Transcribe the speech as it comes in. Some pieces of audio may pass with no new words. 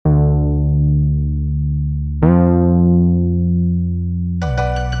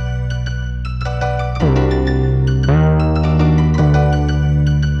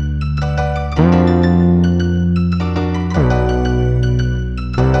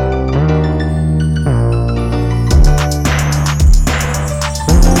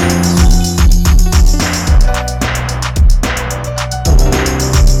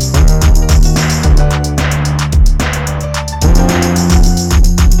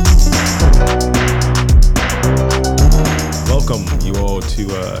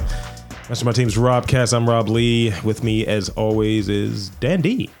Rest of my team's Rob Cass. I'm Rob Lee. With me, as always, is Dan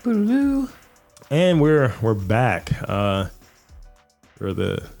D. And we're back. We're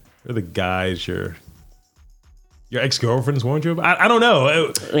the guys your ex-girlfriends warned you about. I don't know.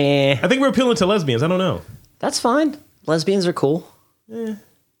 I think we're appealing to lesbians. I don't know. That's fine. Lesbians are cool.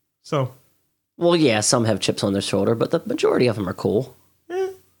 So. Well, yeah, some have chips on their shoulder, but the majority of them are cool.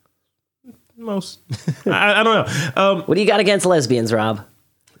 Most. I don't know. What do you got against lesbians, Rob?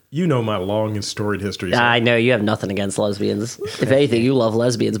 You know my long and storied history. So. I know you have nothing against lesbians. If anything, you love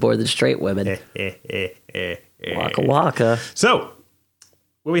lesbians more than straight women. Waka waka. So,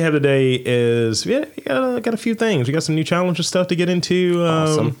 what we have today is we got a few things. We got some new challenges stuff to get into.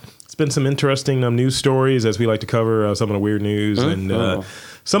 Awesome. It's been some interesting news stories as we like to cover some of the weird news and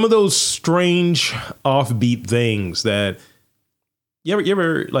some of those strange offbeat things that you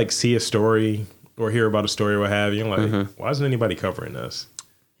ever like see a story or hear about a story or what have you. And like, why isn't anybody covering this?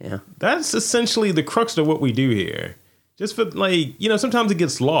 Yeah, that's essentially the crux of what we do here. Just for sometimes it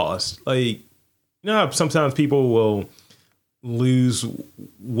gets lost. Like, how sometimes people will lose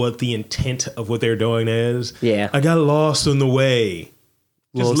what the intent of what they're doing is. Yeah, I got lost on the way.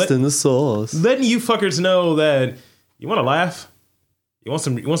 Lost in the sauce. Letting you fuckers know that you want to laugh. You want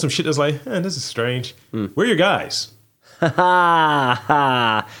some shit that's like, this is strange. Where are your guys?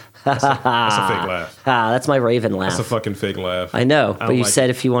 That's a fake laugh. That's my Raven laugh. That's a fucking fake laugh. I know, but you said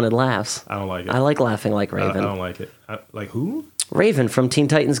if you wanted laughs. I don't like it. I like laughing like Raven. I don't like it. Like who? Raven from Teen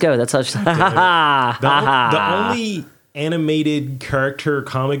Titans Go. That's how she... The only animated character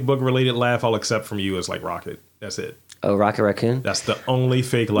comic book related laugh I'll accept from you is like Rocket. That's it. Oh, Rocket Raccoon? That's the only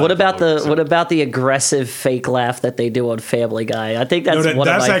fake laugh. What about the aggressive fake laugh that they do on Family Guy? I think that's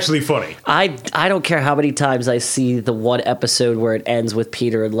that's actually funny. I don't care how many times I see the one episode where it ends with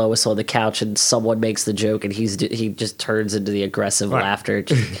Peter and Lois on the couch and someone makes the joke and he just turns into the aggressive laughter. It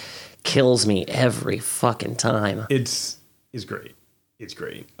just kills me every fucking time. It's great. It's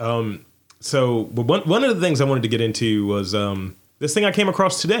greght. So one of the things I wanted to get into was this thing I came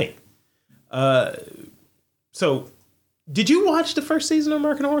across today. So. Did you watch the first season of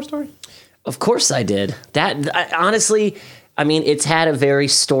American Horror Story? Of course I did. Honestly, I mean, it's had a very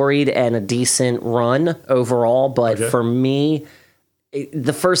storied and a decent run overall, but for me,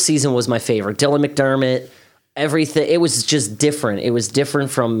 the first season was my favorite. Dylan McDermott, everything, it was just different. It was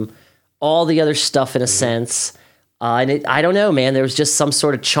different from all the other stuff in a sense. And I don't know, man. There was just some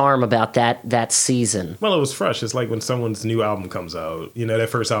sort of charm about that season. Well, it was fresh. It's like when someone's new album comes out. Their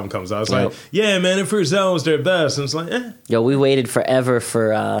first album comes out. It's like, yeah, man, their first album was their best. And it's like, Yo, we waited forever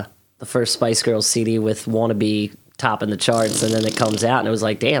for the first Spice Girls CD with Wannabe topping the charts, and then it comes out, and it was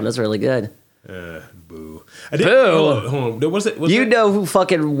like, damn, that's really good. Boo. Hold on. Was it know who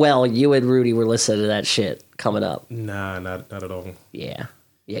fucking well you and Rudy were listening to that shit coming up. Nah, not at all. Yeah,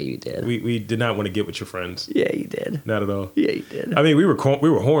 you did. We did not want to get with your friends. Yeah, you did. Not at all. Yeah, you did. I mean, we were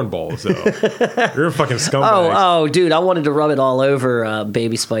hornballs, though. We were fucking scumbags. Oh, dude, I wanted to rub it all over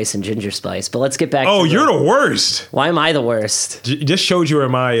Baby Spice and Ginger Spice, but let's get back to you're the worst. Why am I the worst? Just showed you where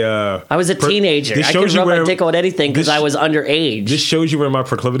my... I was a teenager. I could rub my dick on anything because I was underage. This shows you where my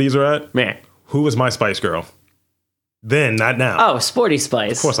proclivities are at? Man. Who was my Spice Girl? Then, not now. Oh, Sporty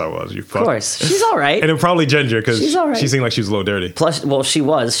Spice. Of course I was. Of course. She's all right. And then probably Ginger, because she seemed like she was a little dirty. Plus, well, she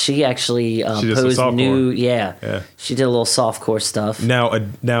was. She actually posed new... Yeah. She did a little softcore stuff. Now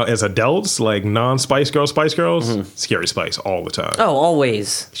as adults, like non-Spice Girls, Scary Spice all the time. Oh,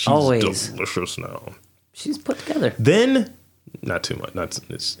 always. She's always. delicious now. She's put together. Then, not too much.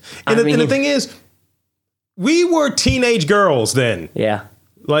 And the thing is, we were teenage girls then. Yeah.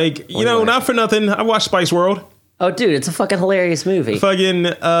 Like, not for nothing, I watched Spice World. Oh, dude, it's a fucking hilarious movie.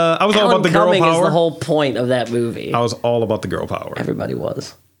 I was all about the girl power. Is the whole point of that movie. I was all about the girl power. Everybody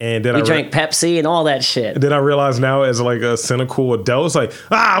was. And then we drank Pepsi and all that shit. And then I realized now as like a cynical adult, it's like,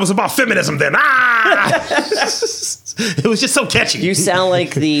 I was about feminism then. It was just so catchy. You sound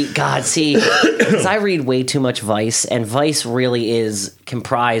like because I read way too much Vice, and Vice really is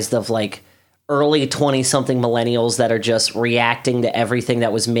comprised of like early 20-something millennials that are just reacting to everything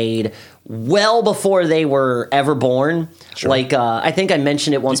that was made well before they were ever born. Sure. Like, I think I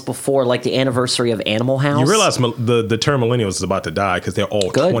mentioned it once before, like the anniversary of Animal House. You realize the term millennials is about to die because they're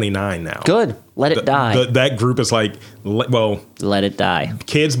all 29 now. Good. Let it die. That group is like, let it die.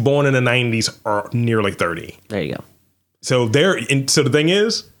 Kids born in the 90s are nearly 30. There you go. So so the thing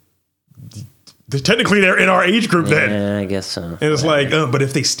is, technically they're in our age group then. Yeah, I guess so. And it's like, but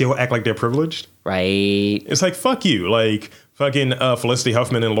if they still act like they're privileged, right? It's like, fuck you. Like fucking Felicity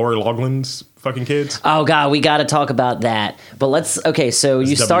Huffman and Lori Loughlin's fucking kids. Oh God, we got to talk about that. But so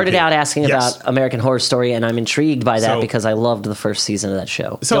you started out asking about American Horror Story, and I'm intrigued by that because I loved the first season of that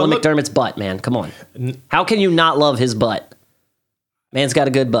show. Dylan McDermott's butt, man. Come on. How can you not love his butt? Man's got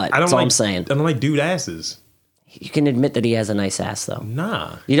a good butt. That's all I'm saying. I don't like dude asses. You can admit that he has a nice ass, though.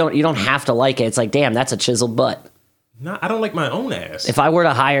 Nah. You don't have to like it. It's like, damn, that's a chiseled butt. Nah, I don't like my own ass. If I were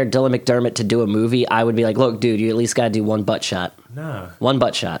to hire Dylan McDermott to do a movie, I would be like, look, dude, you at least got to do one butt shot. Nah. One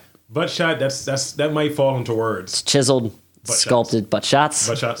butt shot. Butt shot, that might fall into words. It's chiseled, sculpted butt shots.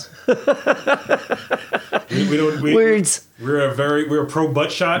 Butt shots. Words. We're a pro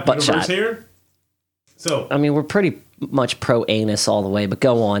butt shot universe here. So I mean, we're pretty much pro anus all the way, but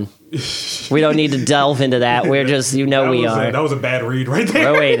go on. We don't need to delve into that. We're just, we are. That was a bad read right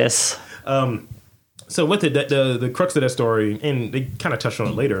there. Pro anus. So with the crux of that story, and they kind of touched on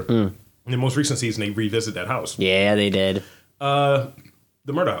it later. In the most recent season, they revisit that house. Yeah, they did. The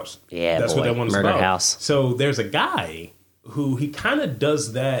murder house. Yeah, that's what that one is murder about. House. So there's a guy who he kind of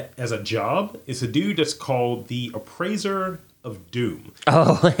does that as a job. It's a dude that's called the Appraiser of Doom.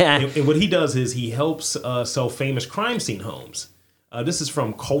 Oh, and what he does is he helps sell famous crime scene homes. This is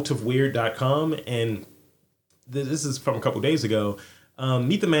from cultofweird.com, and this is from a couple days ago.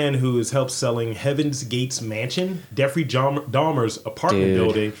 Meet the man who has helped selling Heaven's Gates Mansion, Jeffrey Dahmer's apartment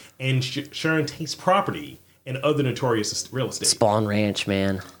building, and Sharon Tate's property, and other notorious real estate. Spawn Ranch,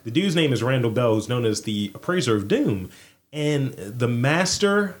 man. The dude's name is Randall Bell, who's known as the Appraiser of Doom, and the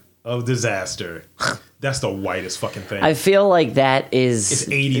Master of Disaster. That's the whitest fucking thing. I feel like that is... It's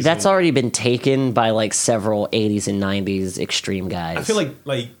 80s. That's already been taken by like several 80s and 90s extreme guys. I feel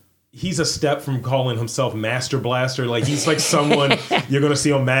like he's a step from calling himself Master Blaster. Like he's like someone you're going to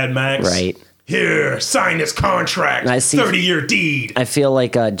see on Mad Max. Right. Here, sign this contract. 30-year deed. I feel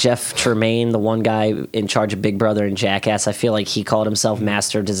like Jeff Tremaine, the one guy in charge of Big Brother and Jackass, I feel like he called himself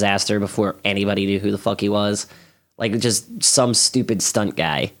Master of Disaster before anybody knew who the fuck he was. Like just some stupid stunt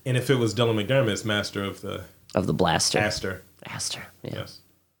guy. And if it was Dylan McDermott, it's Master of the Blaster. Aster. Yeah. Yes.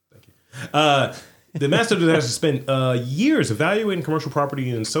 Thank you. The Master of Disaster spent years evaluating commercial property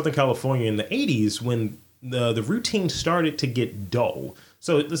in Southern California in the 80s when the routine started to get dull.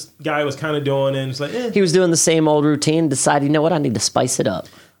 So this guy was kind of doing it, and it's like, He was doing the same old routine, decided, you know what, I need to spice it up.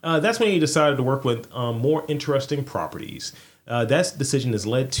 That's when he decided to work with more interesting properties. That decision has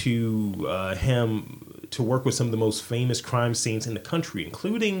led to him to work with some of the most famous crime scenes in the country,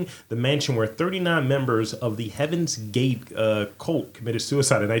 including the mansion where 39 members of the Heaven's Gate cult committed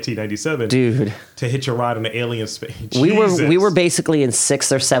suicide in 1997. Dude, to hitch a ride on the alien space. We were basically in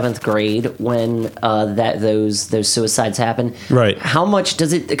 6th or 7th grade when those suicides happened. Right. How much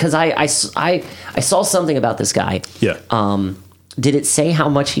does it? Because I saw something about this guy. Yeah. Did it say how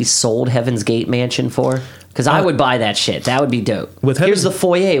much he sold Heaven's Gate Mansion for? Because I would buy that shit. That would be dope. Here's the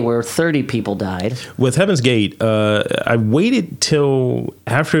foyer where 30 people died. With Heaven's Gate, I waited till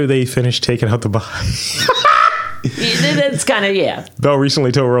after they finished taking out the body. It's kind of, yeah. Bell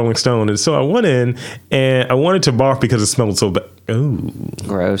recently told Rolling Stone, and so I went in and I wanted to barf because it smelled so bad. Ooh.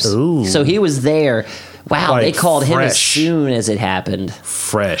 Gross. Ooh. So he was there. Wow, Like they called him as fresh. soon as it happened.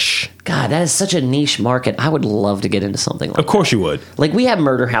 Fresh. God, that is such a niche market. I would love to get into something like that. Of course you would. Like, we have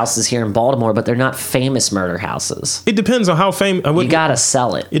murder houses here in Baltimore, but they're not famous murder houses. It depends on how famous. You gotta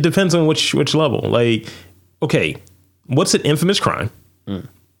sell it. It depends on which level. Like, okay, what's an infamous crime?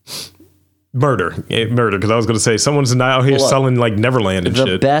 Murder, because I was going to say someone's not out here selling like Neverland and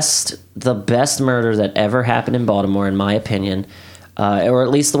shit. The best murder that ever happened in Baltimore, in my opinion, or at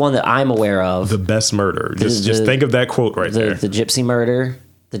least the one that I'm aware of. The best murder. Just think of that quote right there. The gypsy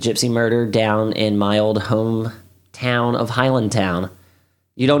murder down in my old hometown of Highlandtown.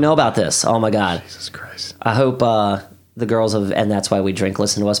 You don't know about this? Oh my God! Jesus Christ! I hope the girls of And That's Why We Drink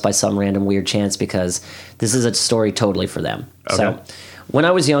listen to us by some random weird chance, because this is a story totally for them. Okay. So. When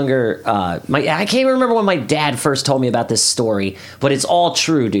I was younger, I can't even remember when my dad first told me about this story, but it's all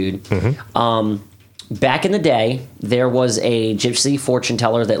true, dude. Mm-hmm. Back in the day, there was a gypsy fortune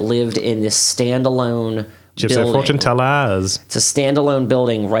teller that lived in this standalone building. Fortune tellers. It's a standalone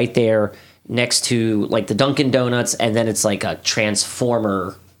building right there next to like the Dunkin' Donuts, and then it's like a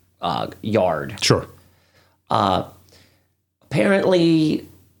transformer yard. Sure. Apparently,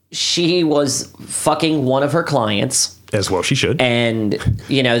 she was fucking one of her clients. As well she should. And,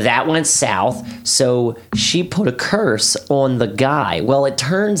 that went south. So she put a curse on the guy. Well, it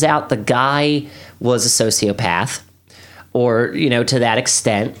turns out the guy was a sociopath, or, to that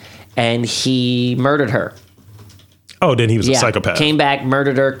extent, and he murdered her. Oh, then he was a psychopath. Came back,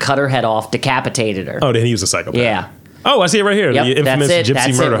 murdered her, cut her head off, decapitated her. Oh, then he was a psychopath. Yeah. Oh, I see it right here. Yep, the infamous that's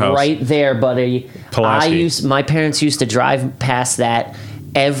gypsy murder house. Right there, buddy. Pulaski. My parents used to drive past that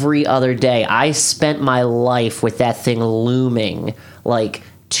every other day. I spent my life with that thing looming like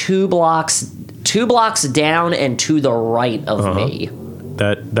 2 blocks down and to the right of me.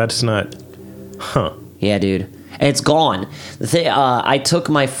 That's not, Yeah, dude. And it's gone. I took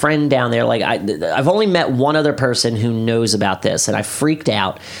my friend down there. Like I've only met one other person who knows about this, and I freaked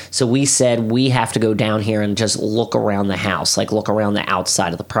out. So we said we have to go down here and just look around the house, like look around the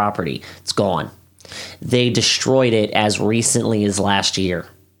outside of the property. It's gone. They destroyed it as recently as last year.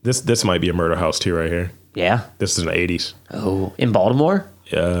 This might be a murder house too, right here. Yeah. This is in the 80s. Oh, in Baltimore?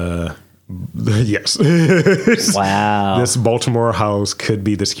 Yes. Wow. This Baltimore house could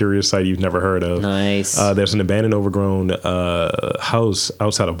be this curious site you've never heard of. Nice. There's an abandoned, overgrown house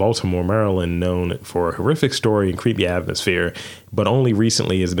outside of Baltimore, Maryland, known for a horrific story and creepy atmosphere, but only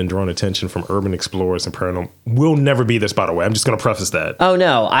recently has been drawn attention from urban explorers and paranormal. Will never be this, by the way. I'm just going to preface that. Oh,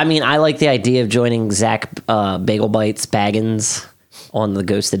 no. I mean, I like the idea of joining Zach Bagel Bites Baggins on the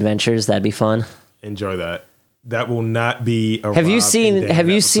Ghost Adventures. That'd be fun. Enjoy that. That will not be a Have you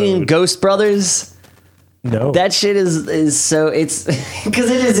seen Ghost Brothers? No. That shit is so it's because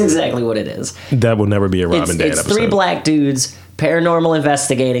it is exactly what it is. That will never be a Rob and Dan episode. It's 3 black dudes paranormal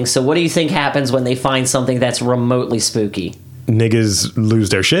investigating. So what do you think happens when they find something that's remotely spooky? Niggas lose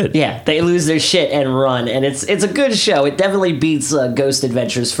their shit. Yeah, they lose their shit and run, and it's a good show. It definitely beats Ghost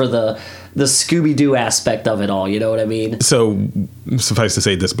Adventures for the Scooby-Doo aspect of it all. You know what I mean? So suffice to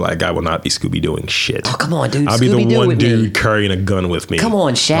say, this black guy will not be Scooby-Dooing shit. Oh, come on, dude. I'll be the one dude carrying a gun with me. Come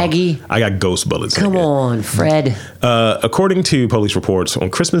on, Shaggy. I got ghost bullets. Come on, Fred. According to police reports, on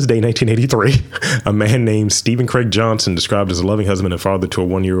Christmas Day 1983, a man named Stephen Craig Johnson, described as a loving husband and father to a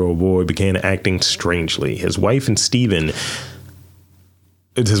 1-year-old boy, began acting strangely. His wife and Stephen...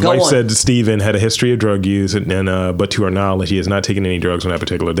 His wife said Stephen had a history of drug use, but to her knowledge, he has not taken any drugs on that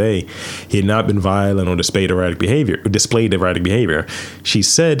particular day. He had not been violent or displayed erratic behavior. She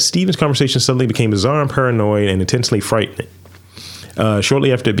said Stephen's conversation suddenly became bizarre and paranoid and intensely frightening.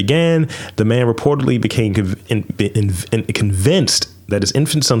 Shortly after it began, the man reportedly became convinced that his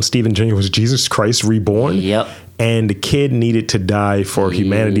infant son, Stephen Jr., was Jesus Christ reborn. Yep. And the kid needed to die for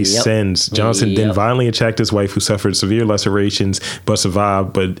humanity's sins. Johnson then violently attacked his wife, who suffered severe lacerations but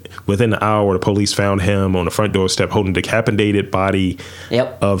survived. But within an hour, the police found him on the front doorstep holding the decapitated body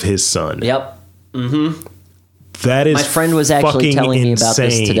of his son. Yep. Mm-hmm. That is my friend was actually telling me about insane.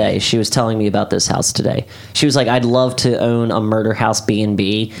 this today. She was telling me about this house today. She was like, I'd love to own a murder house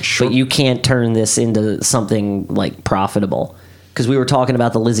B&B, but you can't turn this into something like profitable. Because we were talking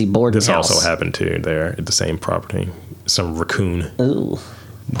about the Lizzie Borden house. This also happened too there at the same property. Some raccoon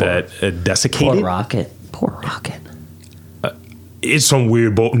that desiccated. Poor Rocket. It's some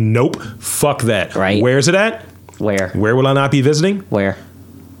weird Nope. Fuck that. Right. Where is it at? Where? Where will I not be visiting? Where?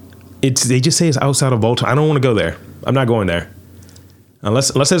 They just say it's outside of Baltimore. I don't want to go there. I'm not going there.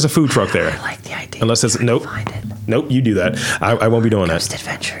 Unless there's a food truck there. I like the idea. Unless there's nope. Nope, you do that. I won't be doing Ghost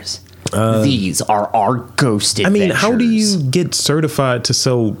Adventures. These are our ghost adventures. I mean, how do you get certified to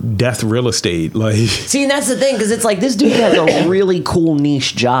sell death real estate? Like, see, and that's the thing, because it's like this dude has a really cool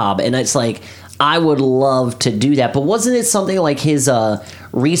niche job, and it's like I would love to do that. But wasn't it something like his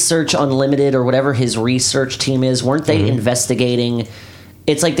Research Unlimited or whatever his research team is? Weren't they investigating?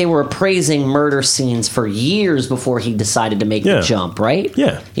 It's like they were appraising murder scenes for years before he decided to make the jump, right?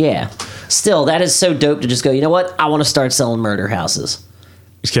 Yeah. Yeah. Still, that is so dope to just go, you know what? I want to start selling murder houses.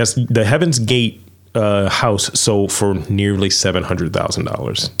 Because the Heaven's Gate house sold for nearly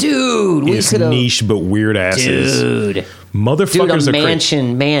 $700,000. Dude, we could have niche but weird asses. Dude, motherfuckers a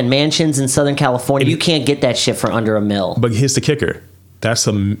mansion, mansions in Southern California. You can't get that shit for under $1 million. But here's the kicker: that's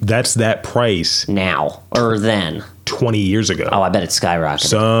that price now or then. 20 years ago. Oh, I bet it's skyrocketed.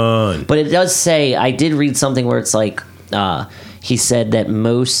 Son. But it does say, I did read something where it's like, he said that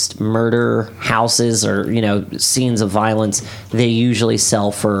most murder houses or, scenes of violence, they usually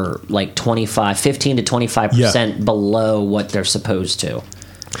sell for like 15 to 25% below what they're supposed to.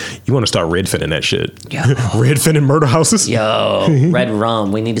 You want to start Redfin that shit. Yo. Redfin and murder houses? Yo, Red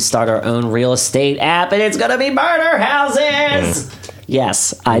Rum. We need to start our own real estate app and it's going to be murder houses.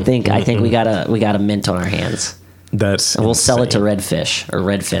 Yes, I think we got a mint on our hands. And we'll sell it to Redfish or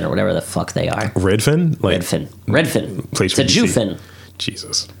Redfin or whatever the fuck they are. Redfin? Redfin. Place it's a Jewfin.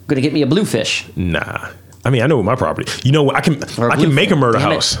 Jesus. Gonna get me a bluefish. Nah. I mean, I know my property. You know what? I can make a murder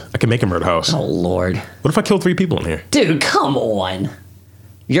house. I can make a murder house. Oh, Lord. What if I kill 3 people in here? Dude, come on.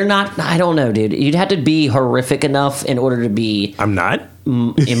 You're not, I don't know, dude. You'd have to be horrific enough in order to be... I'm not?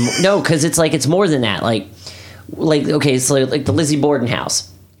 No, because it's more than that. Like okay, so like the Lizzie Borden house.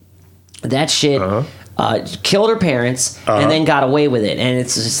 That shit, killed her parents, and then got away with it, and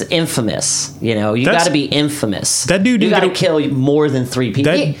it's just infamous. You know, you got to be infamous. That dude you didn't got to kill more than 3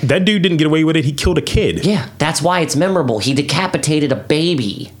 people. That dude didn't get away with it. He killed a kid. Yeah, that's why it's memorable. He decapitated a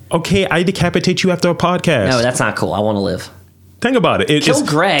baby. Okay, I decapitate you after a podcast. No, that's not cool. I want to live. Think about it. Kill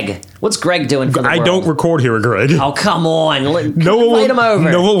Greg. What's Greg doing for the world? I don't record here, Greg. Oh, come on. Invite him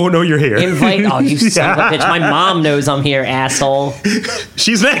over. No one will know you're here. Oh, you son of a bitch. My mom knows I'm here, asshole.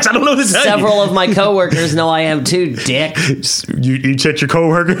 She's next. I don't know this. Several of my coworkers know I am too, dick. You check your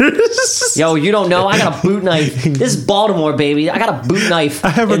coworkers? Yo, you don't know. I got a boot knife. This is Baltimore, baby. I got a boot knife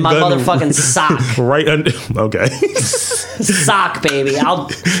in my motherfucking sock. Right under. Okay. Sock, baby.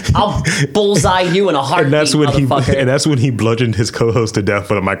 I'll bullseye you in a heartbeat, motherfucker. And that's when he bludgeoned his co-host to death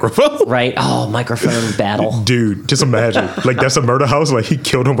with a microphone. Right? Oh, microphone battle. Dude, just imagine. Like, that's a murder house. Like, he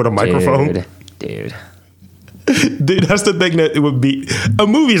killed him with a microphone. Dude, that's the thing that it would be. A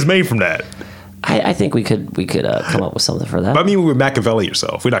movie is made from that. I think we could come up with something for that. But I mean, we would Machiavelli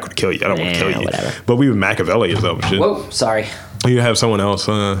yourself. We're not going to kill you. I don't want to kill you. Whatever. But we would Machiavelli yourself. Shit. Whoa, sorry. You have someone else.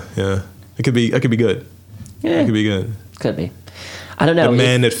 Yeah. It could be good. Yeah. It could be good. Could be. I don't know. The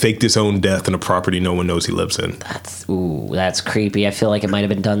man that faked his own death in a property no one knows he lives in. That's creepy. I feel like it might have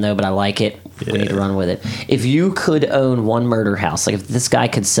been done though, but I like it. Yeah. We need to run with it. If you could own one murder house, like if this guy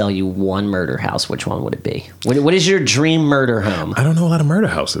could sell you one murder house, which one would it be? What is your dream murder home? I don't know a lot of murder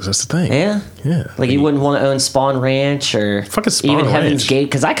houses. That's the thing. Yeah? Yeah. Like you wouldn't want to own Spawn Ranch or fucking Spawn even Ranch. Heaven's Gate?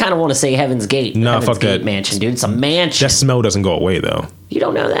 Because I kind of want to say Heaven's Gate. No, Heaven's fuck Gate that. Mansion, dude. It's a mansion. That smell doesn't go away though. You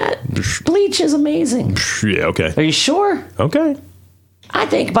don't know that? Bleach is amazing. Yeah, okay. Are you sure? Okay. I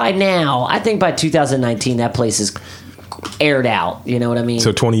think by 2019, that place is aired out. You know what I mean?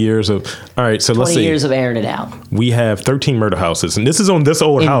 So 20 years of... All right, so let's see. 20 years of airing it out. We have 13 murder houses, and this is on this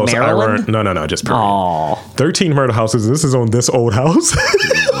old house. Maryland? No, just period. Aww. 13 murder houses, and this is on this old house.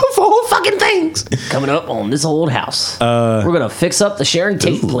 Of all fucking things. Coming up on this old house. We're going to fix up the Sharon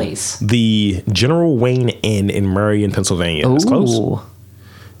Tate place. The General Wayne Inn in Marion, Pennsylvania. That's close.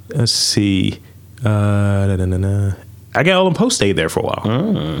 Let's see. Edgar Allan Poe stayed there for a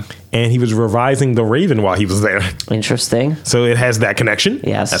while. And he was revising The Raven while he was there. Interesting. So it has that connection.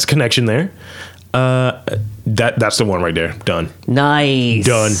 Yes. That's a connection there. That's the one right there. Done. Nice.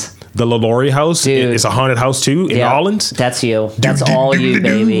 Done. The LaLaurie house. Dude. It's a haunted house too in Orleans. That's you. That's all you,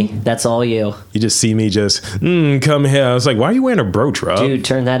 baby. That's all you. You just see me just, come here. I was like, why are you wearing a brooch, Rob? Dude,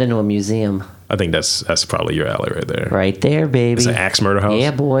 turn that into a museum. I think that's probably your alley right there. Right there, baby. It's an axe murder house.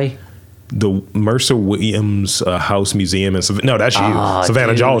 Yeah, boy. The Mercer Williams House Museum in Savannah. No, that's you.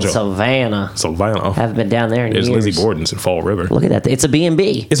 Savannah, Georgia. Savannah. Oh. Haven't been down there in There's years. Lizzie Borden's in Fall River. Look at that. It's a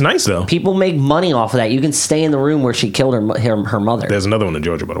B&B. It's nice, though. People make money off of that. You can stay in the room where she killed her mother. There's another one in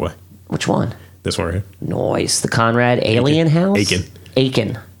Georgia, by the way. Which one? This one right here. Nice. The Conrad Alien House?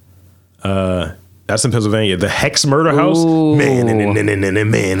 Aiken. That's in Pennsylvania. The Hex Murder House. Ooh. Man.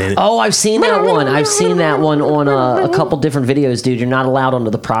 Oh, I've seen that one. I've seen that one on a couple different videos, dude. You're not allowed onto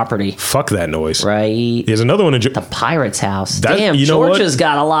the property. Fuck that noise. Right. There's another one in The Pirate's House. That, Damn, you know Georgia's what?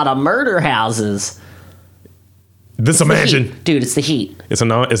 got a lot of murder houses. This is a mansion. Dude, it's the heat. It's a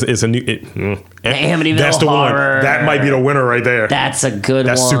new. Amityville That's the Horror. one. That might be the winner right there. That's a good one.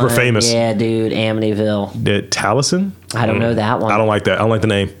 That's super famous. Yeah, dude. Amityville. The Taliesin? I don't know that one. I don't like that. I don't like the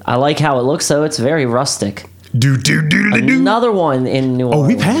name. I like how it looks, though. It's very rustic. Do. Another one in New Orleans. Oh,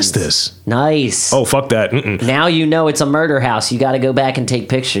 we passed this. Nice. Oh, fuck that. Now you know it's a murder house. You got to go back and take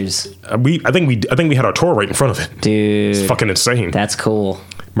pictures. I think we had our tour right in front of it. Dude. It's fucking insane. That's cool.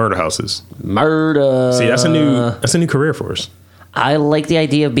 Murder houses. Murder. See, that's a new career for us. I like the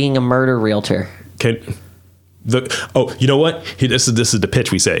idea of being a murder realtor. You know what? This is the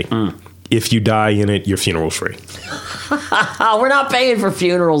pitch we say. If you die in it, your funeral's free. We're not paying for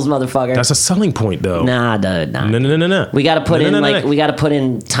funerals, motherfucker. That's a selling point, though. Nah, dude, nah. No. We got to put we got to put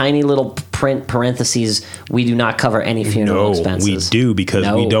in tiny little print parentheses. We do not cover any funeral expenses. We do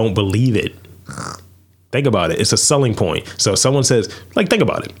because we don't believe it. Think about it. It's a selling point. So if someone says, think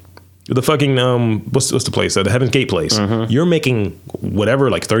about it. The fucking what's the place? The Heaven's Gate place. You're making whatever,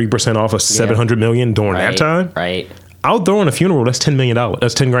 30% off of $700 million during that time. Right. I'll throw in a funeral. That's $10 million.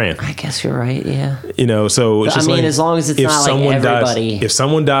 That's $10,000. I guess you're right. Yeah. So it's just as long as it's not everybody. If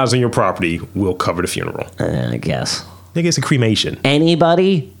someone dies on your property, we'll cover the funeral. I guess. I think it's a cremation.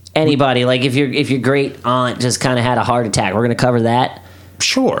 Anybody. Like if your great aunt just kind of had a heart attack, we're gonna cover that.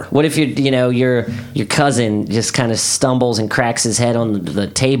 Sure. What if your cousin just kind of stumbles and cracks his head on the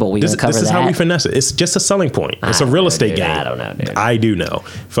table? We gonna cover that. This is how we finesse it. It's just a selling point. It's a real estate game. I don't know, dude. I do know.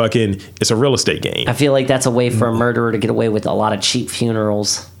 It's a real estate game. I feel like that's a way for a murderer to get away with a lot of cheap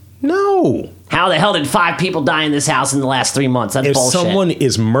funerals. No. How the hell did 5 people die in this house in the last 3 months? That's bullshit. If someone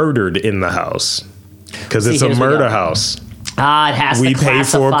is murdered in the house, because it's a murder house. It has to we pay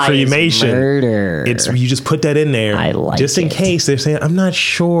for classify as cremation. murder. It's you just put that in there. I like just in it. case they're saying, I'm not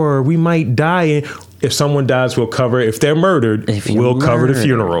sure, we might die. If someone dies, we'll cover it. If they're murdered, we'll cover the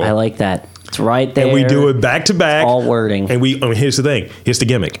funeral. I like that. It's right there. And we do it back to back. All wording. And here's the thing. Here's the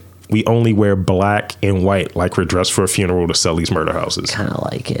gimmick. We only wear black and white like we're dressed for a funeral to sell these murder houses. Kind of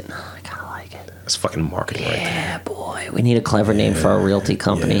like it. I kind of like it. That's fucking marketing right there. Yeah, boy. We need a clever name for our realty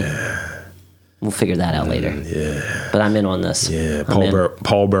company. Yeah. We'll figure that out later. Yeah. But I'm in on this. Yeah.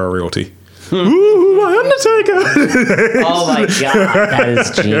 Paul Bear Realty. Ooh, my Undertaker. Oh my God. That is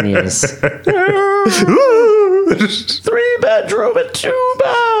genius. 3-bedroom and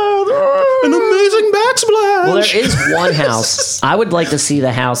 2-bath. An amazing backsplash. Well, there is one house. I would like to see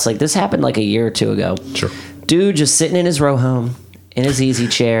the house. Like, this happened like a year or two ago. Sure. Dude just sitting in his row home, in his easy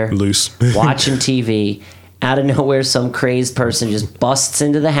chair. Loose. Watching TV. Out of nowhere, some crazed person just busts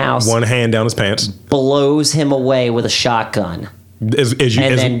into the house. One hand down his pants. Blows him away with a shotgun. Then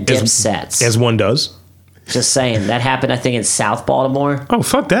dipsets. As one does. Just saying. That happened, I think, in South Baltimore. Oh,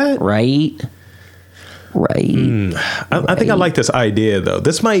 fuck that. Right. I think I like this idea, though.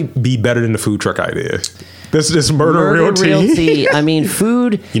 This might be better than the food truck idea. This murder realty. I mean,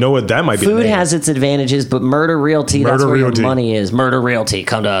 food. You know what? That might be. Food has its advantages, but murder realty. That's where realty. your money is. Murder realty.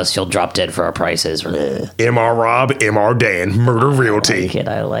 Come to us. You'll drop dead for our prices. M.R. Rob, M.R. Dan, murder realty.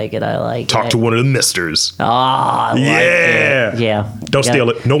 I like it. Talk to one of the misters. I like it. Yeah. Don't steal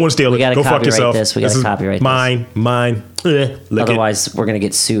it. No one steal it. Go fuck yourself. We gotta copyright this. Mine. Otherwise, we're gonna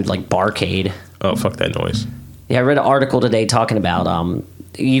get sued like Barcade. Oh, fuck that noise. Yeah, I read an article today talking about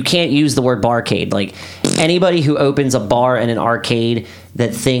you can't use the word barcade. Like, anybody who opens a bar and an arcade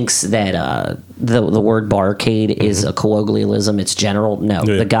that thinks that the word barcade is a colloquialism, it's general. No,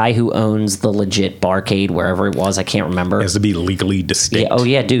 the guy who owns the legit barcade, wherever it was, I can't remember. It has to be legally distinct. Yeah, oh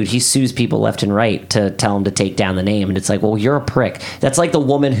yeah, dude, he sues people left and right to tell them to take down the name, and it's like, well, you're a prick. That's like the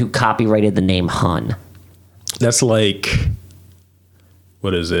woman who copyrighted the name Hun. That's like,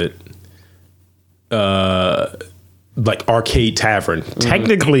 what is it? Like Arcade Tavern.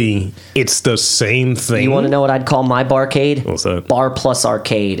 Technically, it's the same thing. You want to know what I'd call my barcade? What's that? Bar plus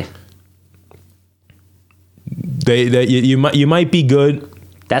arcade. You might be good.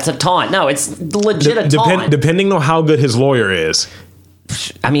 That's a taunt. No, it's legit a taunt. Depending on how good his lawyer is.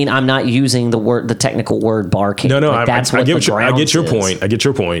 I mean, I'm not using the technical word barcade. No, like, I get your point. I get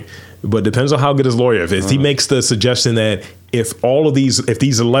your point. But it depends on how good his lawyer is. If he makes the suggestion that if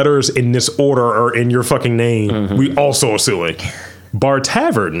these letters in this order are in your fucking name, we also are suing. Bar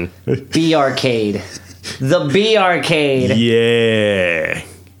Tavern. B Arcade. The B Arcade. Yeah.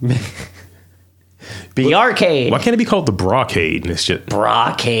 B Arcade. Why can't it be called the Brocade? It's just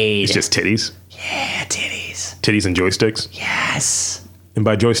Brocade. It's just titties. Yeah, titties. Titties and joysticks. Yes. And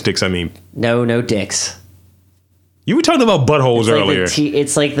by joysticks, I mean no dicks. You were talking about buttholes earlier.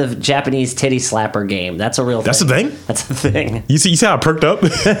 It's like the Japanese titty slapper game. That's a real thing. That's a thing? That's a thing. You see how I perked up?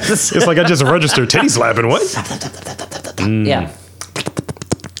 It's like I just registered titty slapping. What? Yeah.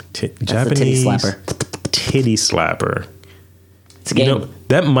 Japanese titty slapper. Titty slapper. It's a game. You know,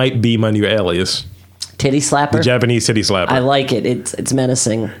 that might be my new alias. Titty slapper? The Japanese titty slapper. I like it. It's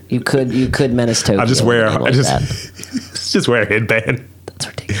menacing. You could menace Tokyo. I just wear a headband. That's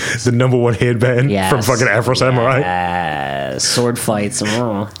ridiculous. The #1 headband from fucking Afro Samurai. Sword fights.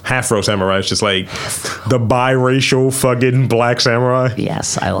 Afro Samurai is just like the biracial fucking black samurai.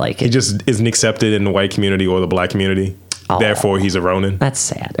 Yes, I like it. He just isn't accepted in the white community or the black community. Oh, therefore, he's a Ronin. That's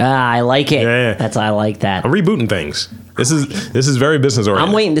sad. I like it. Yeah. I like that. I'm rebooting things. This is very business oriented.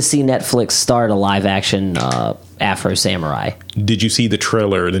 I'm waiting to see Netflix start a live action Afro Samurai. Did you see the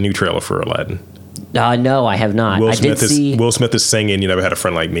new trailer for Aladdin? No, I have not. Will Smith is singing "You Never Had a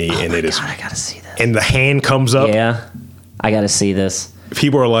Friend Like Me," and it is. God, I gotta see this. And the hand comes up. Yeah, I gotta see this.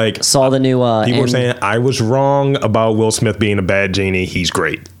 People are like, saw the new. People are saying I was wrong about Will Smith being a bad genie. He's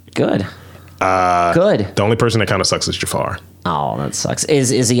great. Good. Good. The only person that kind of sucks is Jafar. Oh, that sucks.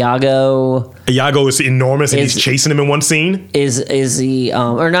 Is Iago? Iago is enormous, and he's chasing him in one scene. Is he?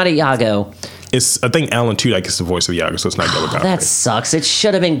 Or not Iago? I think Alan Tudyk is the voice of Iago, so it's not Gilbert Gottfried. That sucks. It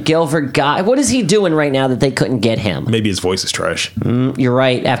should have been Gilbert Gottfried. What is he doing right now that they couldn't get him? Maybe his voice is trash. You're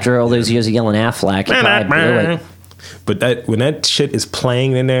right. After all those years of yelling Affleck, he probably blew it. But when that shit is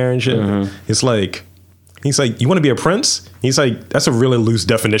playing in there and shit, it's like. He's like, you want to be a prince? He's like, that's a really loose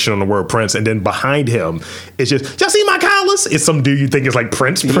definition on the word prince. And then behind him, it's just, y'all see my collars? It's some dude you think is like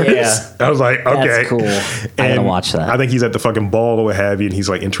Prince. Yeah. I was like, okay. That's cool. I gotta watch that. I think he's at the fucking ball or what have you. And he's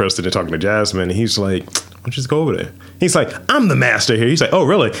like interested in talking to Jasmine. And he's like, why don't you just go over there? He's like, I'm the master here. He's like, oh,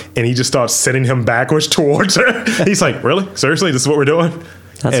 really? And he just starts sending him backwards towards her. He's like, really? Seriously? This is what we're doing?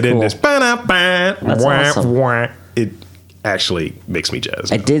 That's and cool. then this That's awesome. It actually makes me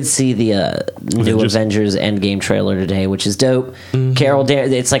jazzed. I did see the new Avengers Endgame trailer today, which is dope. Carol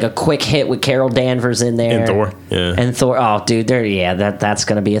it's like a quick hit with Carol Danvers in there. And Thor. Yeah. And Thor. Oh, dude, that's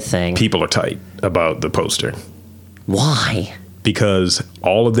going to be a thing. People are tight about the poster. Why? Because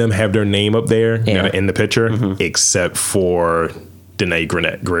all of them have their name up there in the picture, except for Danae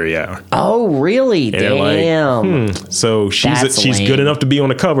Guerriere. Oh, really? Damn. Like, So she's lame. good enough to be on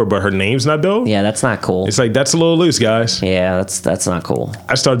the cover, but her name's not though. Yeah, that's not cool. It's like, that's a little loose, guys. Yeah, that's not cool.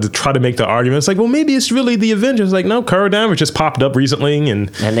 I started to try to make the argument. It's like, well, maybe it's really the Avengers. Like, no, Carol Danvers just popped up recently, and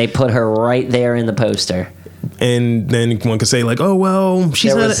they put her right there in the poster. And then one could say, like, oh, well, she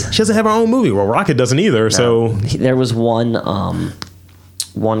doesn't have her own movie. Well, Rocket doesn't either. No. So there was one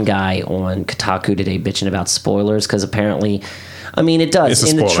guy on Kotaku today bitching about spoilers because apparently, I mean, it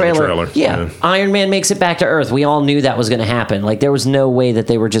does in the trailer. Yeah, Iron Man makes it back to Earth. We all knew that was going to happen. Like, there was no way that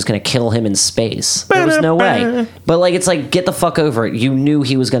they were just going to kill him in space. There was no way. But like, it's like, get the fuck over it. You knew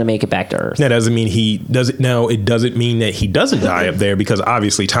he was going to make it back to Earth. That doesn't mean he doesn't. Now, it doesn't mean that he doesn't die up there, because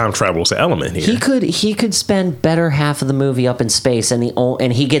obviously time travel is an element here. He could spend better half of the movie up in space, and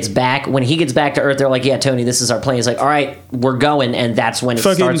he gets back. When he gets back to Earth, they're like, yeah, Tony, this is our plan. He's like, all right, we're going, and that's when it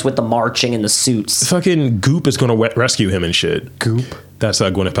starts with the marching and the suits. Fucking Goop is going to rescue him and shit. Goop. That's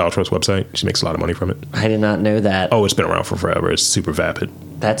Gwyneth Paltrow's website. She makes a lot of money from it. I did not know that. Oh, it's been around for forever. It's super vapid.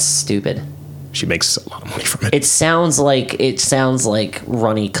 That's stupid. She makes a lot of money from it. It sounds like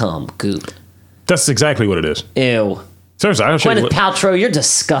runny cum Goop. That's exactly what it is. Ew. Seriously, I'll show you. Gwyneth Paltrow, you're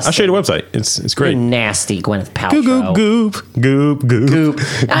disgusting. I'll show you the website. It's great. You're nasty, Gwyneth Paltrow. Goop.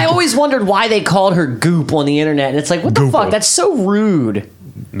 I always wondered why they called her Goop on the internet, and it's like, what the fuck? That's so rude.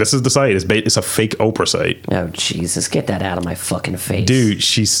 This is the site. It's a fake Oprah site. Oh, Jesus. Get that out of my fucking face. Dude,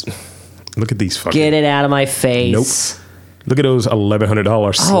 look at these fucking... Get it out of my face. Nope. Look at those $1,100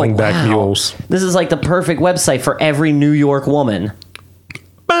 slingback mules. This is like the perfect website for every New York woman.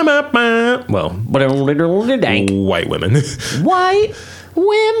 Well, white women. White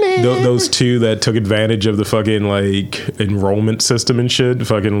women. Those two that took advantage of the fucking like enrollment system and shit.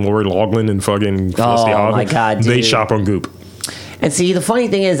 Fucking Lori Loughlin and fucking Felicity Huffman. Oh my God, dude. They shop on Goop. And see, the funny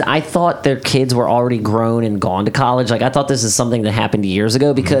thing is, I thought their kids were already grown and gone to college. Like, I thought this is something that happened years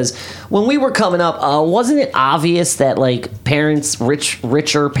ago, because when we were coming up, wasn't it obvious that, like, parents,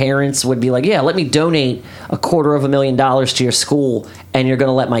 richer parents would be like, yeah, let me donate $250,000 to your school, and you're going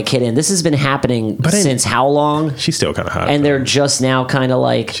to let my kid in. This has been happening since how long? She's still kind of hot. And they're just now kind of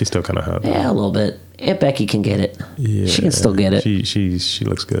like... She's still kind of hot. Yeah, a little bit. Aunt Becky can get it. Yeah, she can still get it. She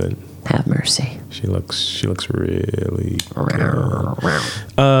looks good. Have mercy. She looks really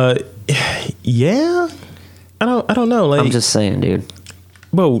good. Yeah. I don't know. Like, I'm just saying, dude.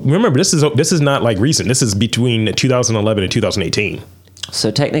 Well, remember, this is not like recent. This is between 2011 and 2018.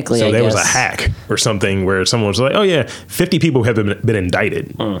 So technically, so there was a hack or something where someone was like, "Oh yeah, 50 people have been indicted."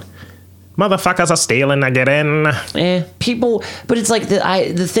 Motherfuckers are stealing again. People, but it's like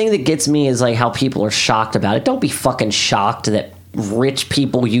the thing that gets me is like how people are shocked about it. Don't be fucking shocked that rich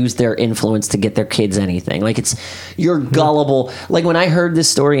people use their influence to get their kids anything. Like, you're gullible. Like, when I heard this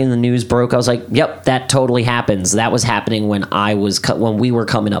story and the news broke, I was like, yep, that totally happens. That was happening when we were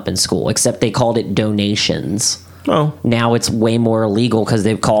coming up in school, except they called it donations. Oh. Now it's way more illegal because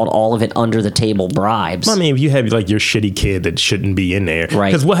they've called all of it under the table bribes. I mean, if you have like your shitty kid that shouldn't be in there, right?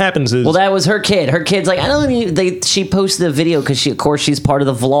 Because what happens is, well, that was her kid. Her kid's like, I don't need. She posted a video because she's part of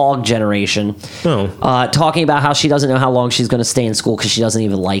the vlog generation. Oh. Talking about how she doesn't know how long she's going to stay in school because she doesn't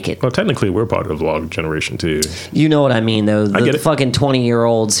even like it. Well, technically, we're part of the vlog generation too. You know what I mean, though. I get it. Fucking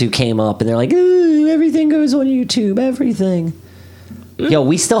 20-year-olds who came up and they're like, everything goes on YouTube, everything. Yo,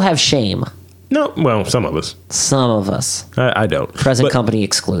 we still have shame. No, well, some of us. Some of us. I don't. Present company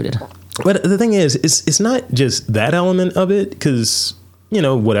excluded. But the thing is, it's not just that element of it, because,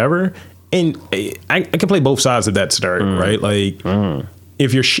 whatever. And I can play both sides of that story, right? Like,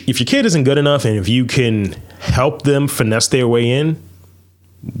 if your kid isn't good enough and if you can help them finesse their way in,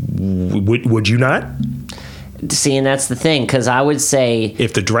 would you not? See, and that's the thing, because I would say...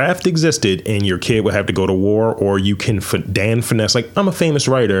 If the draft existed and your kid would have to go to war, or you can finesse, like, I'm a famous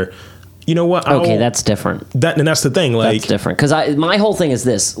writer... You know what? Okay, that's different. And that's the thing. Like, that's different, because my whole thing is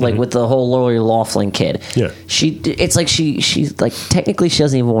this: like with the whole Lori Loughlin kid. Yeah. It's like she's like, technically she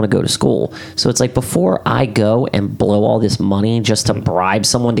doesn't even want to go to school. So it's like, before I go and blow all this money just to bribe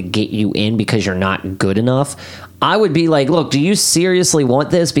someone to get you in because you're not good enough, I would be like, look, do you seriously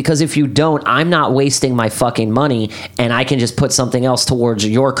want this? Because if you don't, I'm not wasting my fucking money, and I can just put something else towards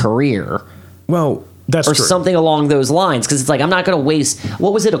your career. Well. That's or true. Something along those lines, because it's like, I'm not going to waste.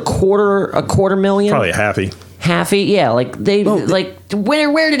 What was it? A quarter million? Probably a halfy. Like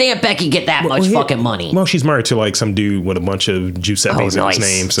where did Aunt Becky get that much fucking money? Well, she's married to like some dude with a bunch of Giuseppes in his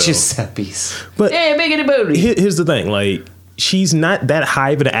name. So Giuseppes. But hey, biggity booty. Here's the thing, like she's not that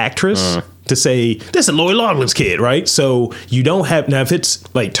high of an actress to say this is Lori Loughlin's kid, right? So you don't have now if it's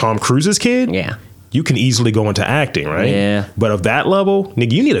like Tom Cruise's kid, you can easily go into acting, right? Yeah. But of that level,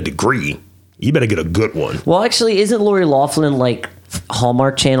 nigga, you need a degree. You better get a good one. Well, actually, isn't Lori Loughlin like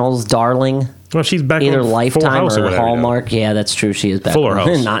Hallmark Channel's darling? Well, she's back either on Lifetime or whatever, Hallmark. Yeah, that's true. She is back. Fuller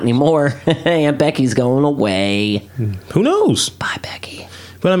House. Not anymore. Aunt Becky's going away. Who knows? Bye, Becky.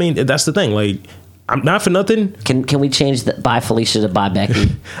 But I mean, that's the thing. Like, I'm not for nothing. Can we change the bye Felicia to bye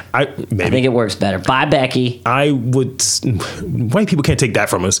Becky? I think it works better. Bye Becky. I would. White people can't take that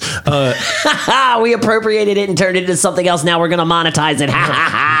from us. We appropriated it and turned it into something else. Now we're gonna monetize it. Ha ha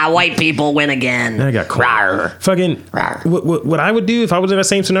ha! White people win again. I got fucking. What I would do if I was in that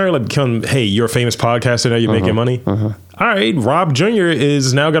same scenario, like become, hey, you're a famous podcaster now, you're making money. All right, Rob Jr.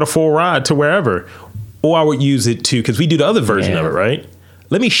 is now got a full ride to wherever, or I would use it to because we do the other version of it, right?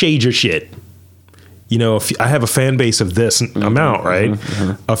 Let me shade your shit. You know, if I have a fan base of this amount, right?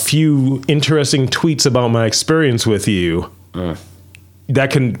 A few interesting tweets about my experience with you.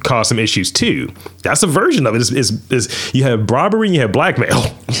 That can cause some issues too. That's a version of it. Is you have robbery and you have blackmail.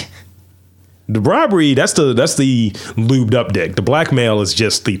 The robbery, that's the lubed up dick. The blackmail is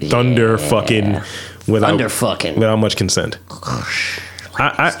just the thunder fucking without much consent.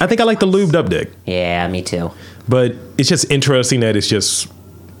 I think I like the lubed up dick. Yeah, me too. But it's just interesting that it's just,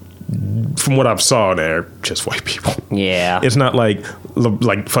 from what I've saw there, just white people. Yeah. It's not like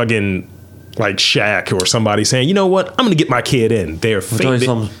fucking like Shaq or somebody saying, you know what, I'm going to get my kid in. They're fake. I'll tell you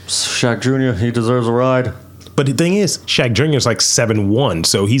something, Shaq Jr., he deserves a ride. But the thing is, Shaq Jr. is like 7'1",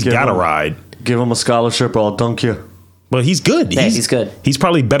 so he's got a ride. Give him a scholarship or I'll dunk you. Well, he's good. He's good. He's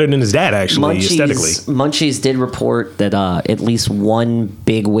probably better than his dad, actually, aesthetically. Munchies did report that at least one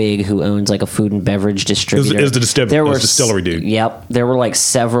bigwig who owns like a food and beverage distributor. It was the distillery dude. Yep. There were like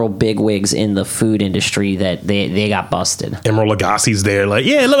several bigwigs in the food industry that they got busted. Emeril Lagasse's there, like,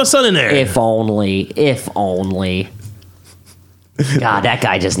 yeah, let my son in there. If only. God, that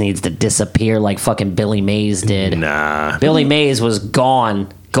guy just needs to disappear like fucking Billy Mays did. Nah. Billy Mays was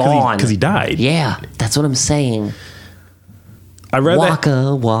gone. Because he died. Yeah, that's what I'm saying. I'd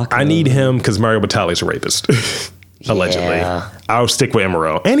rather Waka. I need him because Mario Batali's a rapist. Allegedly. Yeah. I'll stick with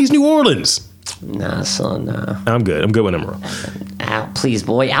Emeril. And he's New Orleans. Nah, son, nah. I'm good with Emeril. Please,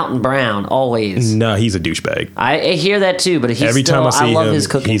 boy. Alton Brown, always. Nah, he's a douchebag. I hear that too, but every time I see love him, his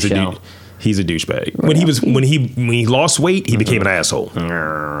cooking show. He's a douchebag. When he lost weight, he became an asshole.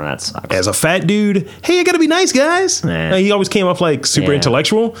 That sucks. As a fat dude, hey, I gotta be nice, guys. Nah. He always came off like super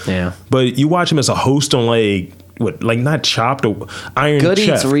intellectual. Yeah. But you watch him as a host on like not Chopped or Iron Good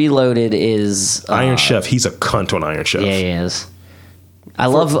Chef. Eats Reloaded is Iron Chef. He's a cunt on Iron Chef. Yeah, he is. I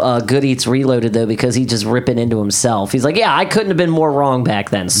love Good Eats Reloaded though because he's just ripping into himself. He's like, yeah, I couldn't have been more wrong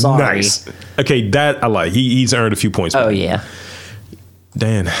back then. Sorry. Nice. Okay, that I like. He's earned a few points. Oh yeah.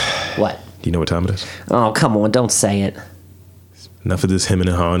 Dan. What? Do you know what time it is? Oh, come on. Don't say it. Enough of this hemming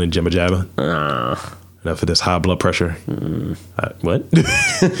and hawing and jibba jabba. Enough of this high blood pressure. What?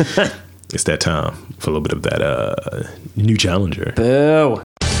 It's that time for a little bit of that new challenger. Boo.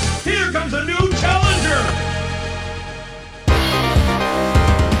 Here comes a new challenger.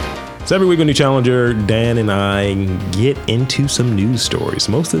 So every week on New Challenger, Dan and I get into some news stories.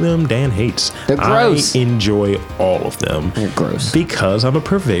 Most of them Dan hates. They're gross. I enjoy all of them. They're gross. Because I'm a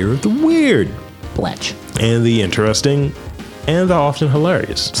purveyor of the weird. Bletch. And the interesting. And the often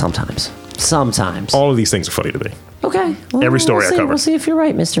hilarious. Sometimes. All of these things are funny to me. Okay. Well, every story I cover. We'll see if you're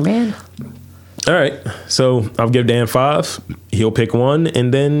right, Mr. Man. All right. So I'll give Dan 5. He'll pick one.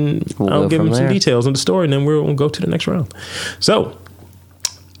 And then I'll give him some details on the story. And then we'll go to the next round. So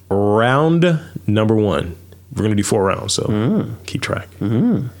round number 1. We're going to do 4 rounds. So keep track.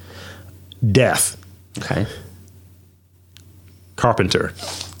 Death. Okay. Carpenter.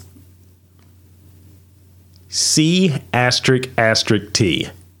 C***T.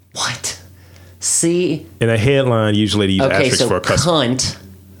 What? C. In a headline, usually they use asterisk for a cuss. Cunt.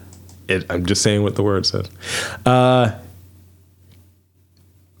 I'm just saying what the word says.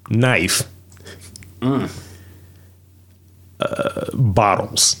 Knife.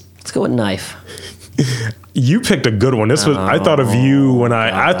 Bottles. Let's go with knife. You picked a good one. This was I thought of you when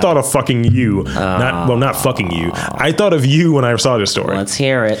I thought of fucking you. Not fucking you. I thought of you when I saw this story. Let's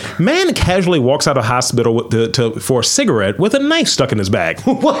hear it. Man casually walks out of hospital for a cigarette with a knife stuck in his bag.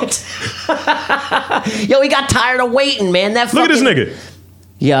 What? Yo, he got tired of waiting, man. Look at this nigga.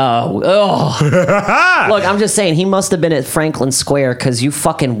 Yo, Look, I'm just saying he must have been at Franklin Square because you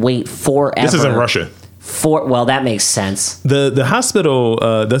fucking wait forever. This is in Russia. Well, that makes sense. The hospital,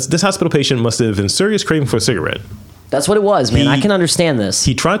 this hospital patient must have been serious craving for a cigarette. That's what it was, man. I can understand this.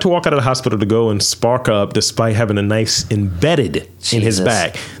 He tried to walk out of the hospital to go and spark up despite having a knife embedded in his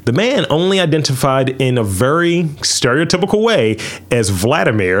back. The man only identified in a very stereotypical way as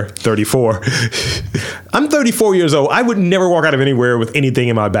Vladimir, 34. I'm 34 years old. I would never walk out of anywhere with anything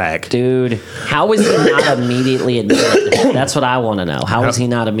in my back. Dude, how was he not immediately admitted? That's what I want to know. How was he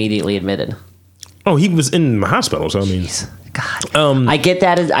not immediately admitted? Oh, he was in the hospital, so I mean... God, I get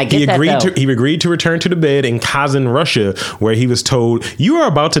that. He agreed to return to the bed in Kazan, Russia, where he was told, "You are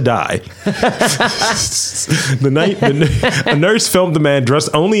about to die." A nurse filmed the man dressed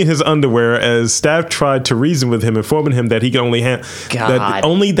only in his underwear as staff tried to reason with him, informing him that he could only that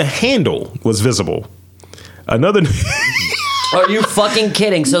only the handle was visible. Another. Are you fucking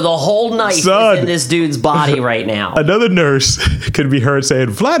kidding? So the whole knife is in this dude's body right now. Another nurse could be heard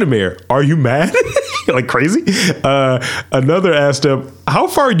saying, "Vladimir, are you mad?" Like crazy. Another asked him, "How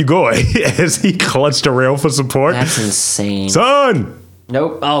far are you going?" as he clutched a rail for support. That's insane. Son!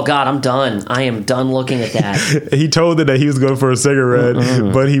 Nope. Oh, God, I'm done. I am done looking at that. He told her that he was going for a cigarette,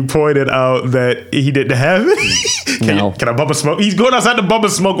 but he pointed out that he didn't have it. Can I bump a smoke? He's going outside to bump a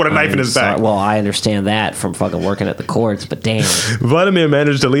smoke with a knife in his back. Well, I understand that from fucking working at the courts, but damn. Vladimir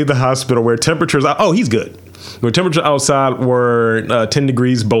managed to leave the hospital where temperatures... Oh, he's good. Where temperatures outside were 10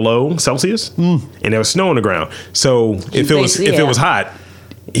 degrees below Celsius, and there was snow on the ground. So if it was hot,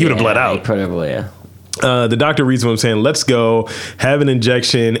 he would have bled out. Probably, yeah. The doctor reads what I'm saying. Let's go, have an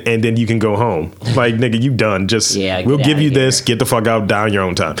injection, and then you can go home. Like, nigga, you done. Just we'll give you this. Get the fuck out. Die on your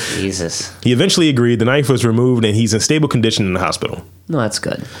own time. Jesus. He eventually agreed. The knife was removed, and he's in stable condition in the hospital. No, that's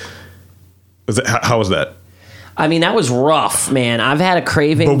good. How was that? I mean, that was rough, man. I've had a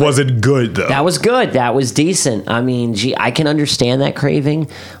craving. But was it good, though? That was good. That was decent. I mean, I can understand that craving,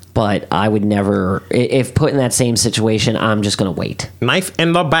 but I would never, if put in that same situation, I'm just going to wait. Knife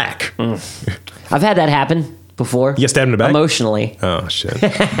in the back. I've had that happen before. You stabbed in the back? Emotionally. Oh, shit.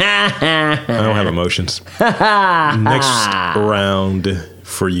 I don't have emotions. Next round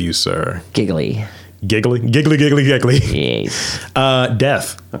for you, sir. Giggly. Giggly? Giggly. Yes.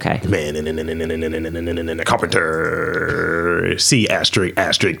 Death. Okay. Man, Carpenter. C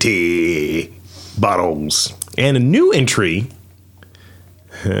 *** T. Bottles. And a new entry.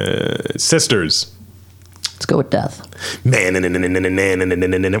 Sisters. Let's go with death. Model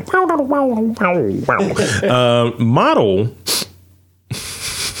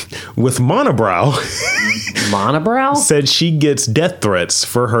with monobrow. Monobrow? Said she gets death threats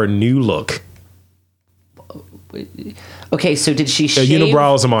for her new look. Okay, so did she shave? A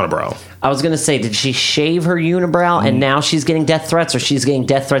unibrow is a monobrow. I was going to say, did she shave her unibrow and now she's getting death threats, or she's getting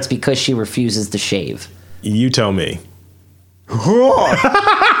death threats because she refuses to shave? You tell me.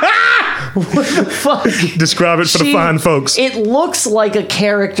 What the fuck? Describe it for the fine folks. It looks like a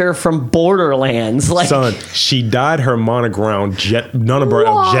character from Borderlands. Like, son, she dyed her monobrow jet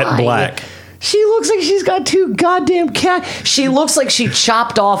black. She looks like she's got two goddamn cats. She looks like she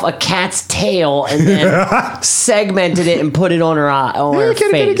chopped off a cat's tail and then segmented it and put it on her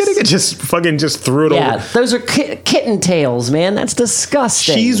face. Just threw it over. Yeah, those are kitten tails, man. That's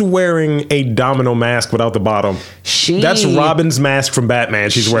disgusting. She's wearing a domino mask without the bottom. That's Robin's mask from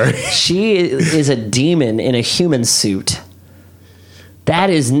Batman she's wearing. She is a demon in a human suit.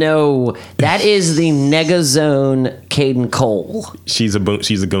 That is the Negazone Caden Cole. She's a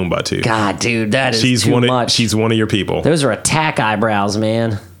Goomba too. God, dude, that is too much. She's one of your people. Those are attack eyebrows,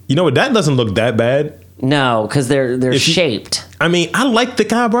 man. You know what? That doesn't look that bad. No, because they're shaped. I mean, I like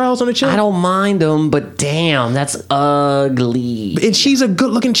the eyebrows on the chick. I don't mind them, but damn, that's ugly. And she's a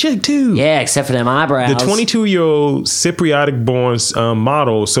good-looking chick too. Yeah, except for them eyebrows. The 22-year-old Cypriot-born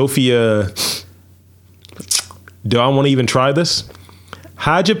model, Sophia. Do I want to even try this?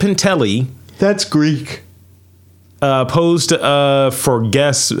 Haja That's Greek. Posed for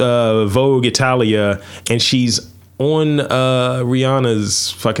Guess Vogue Italia, and she's on Rihanna's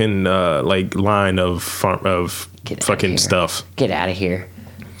fucking line of fucking stuff. Get out of here.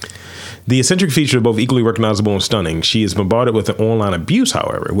 The eccentric feature is both equally recognizable and stunning. She is bombarded with an online abuse,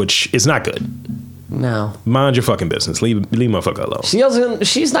 however, which is not good. No. Mind your fucking business. Leave motherfucker alone.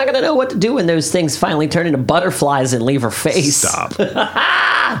 She's not gonna know what to do when those things finally turn into butterflies and leave her face. Stop.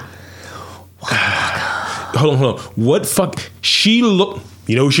 Hold on. What fuck? You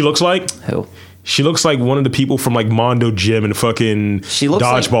know who she looks like? Who? She looks like one of the people from like Mondo Gym and fucking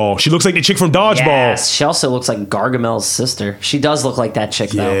Dodgeball. She looks like the chick from Dodgeball. Yes, she also looks like Gargamel's sister. She does look like that chick,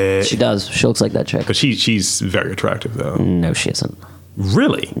 though. She does. She looks like that chick. But she's very attractive, though. No, she isn't.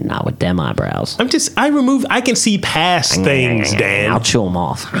 Really? Not with them eyebrows. I can see past things, Dan. I'll chew them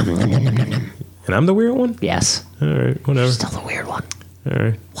off. Yeah. And I'm the weird one? Yes. All right, whatever. Still the weird one. All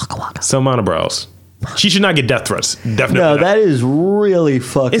right. Waka waka. Some monobrows. She should not get death threats. Definitely No, not. that is really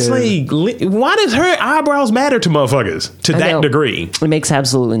fucking. It's like, why does her eyebrows matter to motherfuckers to I that know. degree? It makes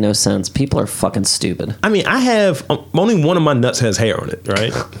absolutely no sense. People are fucking stupid. I mean, I have only one of my nuts has hair on it,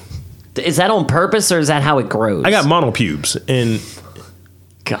 right? Is that on purpose or is that how it grows? I got monopubes, and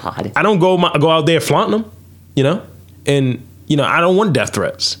God. I don't go out there flaunting them, you know? And, you know, I don't want death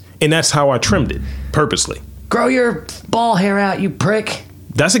threats. And that's how I trimmed it, purposely. Grow your ball hair out, you prick.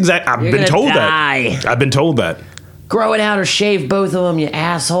 That's exact. I've You're been gonna told die. that. I've been told that. Grow it out or shave both of them, you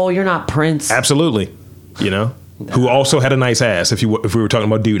asshole. You're not Prince. Absolutely. You know? Who also had a nice ass, if we were talking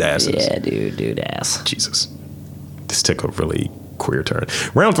about dude asses. Yeah, dude ass. Jesus. This took a really queer turn.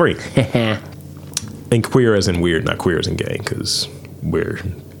 Round 3. And queer as in weird, not queer as in gay, because we're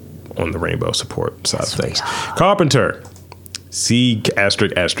on the rainbow support side of things. Carpenter. C ***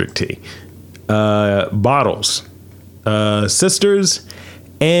 T. Bottles. Sisters.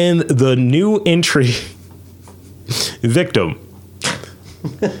 And the new entry, Victim.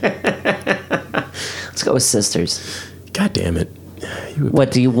 Let's go with sisters. God damn it.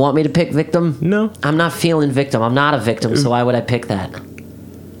 What, do you want me to pick Victim? No. I'm not feeling Victim. I'm not a victim, so why would I pick that?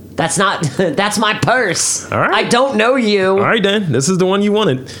 That's not, that's my purse. All right. I don't know you. All right, then. This is the one you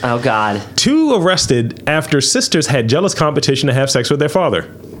wanted. Oh, God. 2 arrested after sisters had jealous competition to have sex with their father.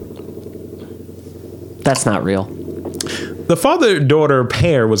 That's not real. The father-daughter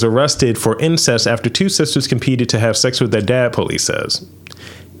pair was arrested for incest after 2 sisters competed to have sex with their dad, police says.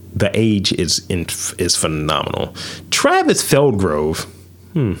 The age is phenomenal. Travis Feldgrove,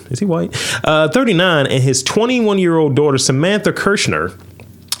 is he white? 39, and his 21-year-old daughter, Samantha Kirshner,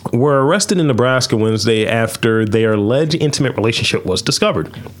 were arrested in Nebraska Wednesday after their alleged intimate relationship was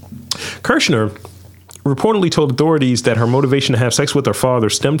discovered. Kirshner reportedly told authorities that her motivation to have sex with her father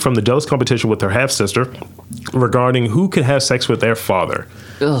stemmed from the jealous competition with her half-sister regarding who could have sex with their father.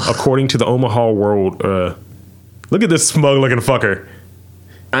 Ugh. According to the Omaha World. Look at this smug-looking fucker.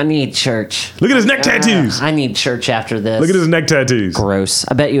 I need church. Look at his neck tattoos. I need church after this. Look at his neck tattoos. Gross.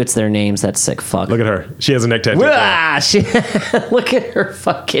 I bet you it's their names. That sick fuck. Look at her. She has a neck tattoo. Ah, look at her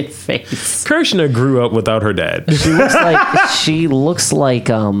fucking face. Kirshner grew up without her dad. She looks like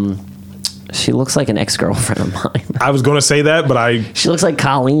an ex-girlfriend of mine. I was going to say that, but She looks like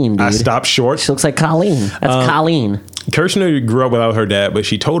Colleen, dude. I stopped short. She looks like Colleen. That's Colleen. Kirshner grew up without her dad, but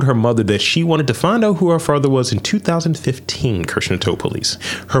she told her mother that she wanted to find out who her father was in 2015, Kirshner told police.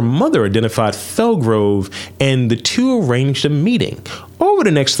 Her mother identified Felgrove, and the two arranged a meeting. Over the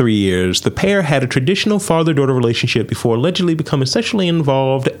next 3 years, the pair had a traditional father-daughter relationship before allegedly becoming sexually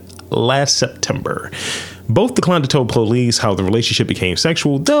involved last September. Both declined to tell police how the relationship became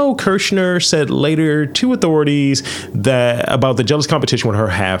sexual, though Kirshner said later to authorities that about the jealous competition with her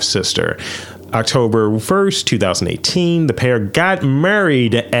half-sister. October 1st, 2018, the pair got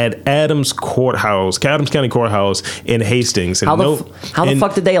married at Adams County Courthouse in Hastings. How the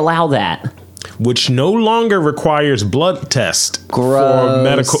fuck did they allow that? Which no longer requires blood test for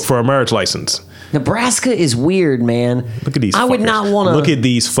a marriage license. Nebraska is weird, man. Look at these fuckers. I would not want to. Look at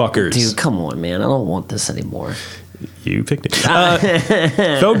these fuckers. Dude, come on, man. I don't want this anymore. You picked it.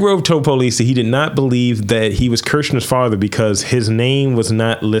 Felgrove told police that he did not believe that he was Kirshner's father because his name was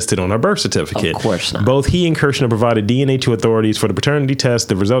not listed on her birth certificate. Of course not. Both he and Kirshner provided DNA to authorities for the paternity test.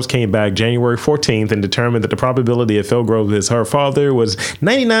 The results came back January 14th and determined that the probability of Felgrove as her father was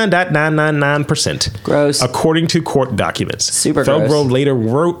 99.999%. Gross. According to court documents. Super Felgrove gross. later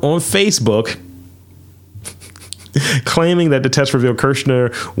wrote on Facebook claiming that the test revealed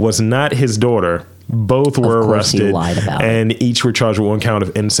Kirshner was not his daughter. Both were Of course he arrested lied about and each were charged with 1 count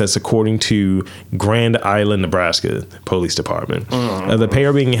of incest, according to Grand Island, Nebraska Police Department. The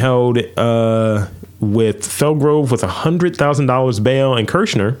pair being held with Felgrove with $100,000 bail, and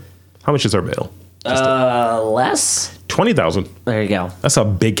Kirshner, how much is her bail? Less? $20,000. There you go. That's a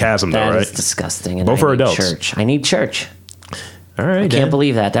big chasm, though, That right? is disgusting. And Both I are need adults. Church. I need church. All right, I can't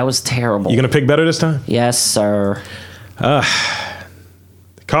believe that. That was terrible. You gonna pick better this time? Yes, sir.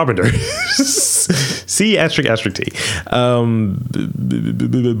 Carpenter. C *** T.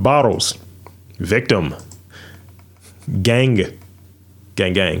 Bottles. Victim. Gang.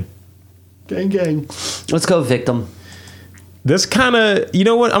 Let's go, victim. This kind of, you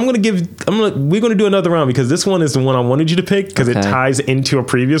know what? We're gonna do another round because this one is the one I wanted you to pick because it Okay. ties into a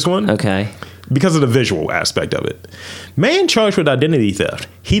previous one. Okay. Because of the visual aspect of it. Man charged with identity theft.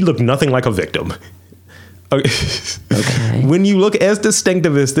 He looked nothing like a victim. Okay. When you look as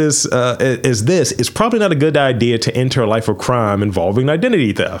distinctive as this, it's probably not a good idea to enter a life of crime involving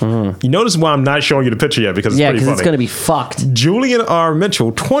identity theft. You notice why I'm not showing you the picture yet because it's pretty funny. It's going to be fucked. Julian R.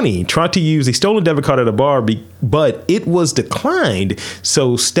 Mitchell, 20, tried to use a stolen debit card at a bar, but it was declined.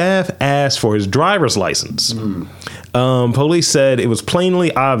 So staff asked for his driver's license. Police said it was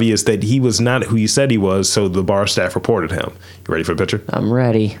plainly obvious that he was not who he said he was. So the bar staff reported him. You ready for the picture? I'm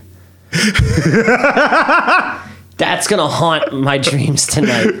ready. That's gonna haunt my dreams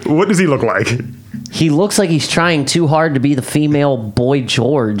tonight. What does he look like? He looks like he's trying too hard to be the female Boy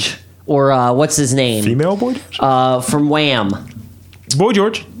George, or what's his name? Female Boy George? From Wham. Boy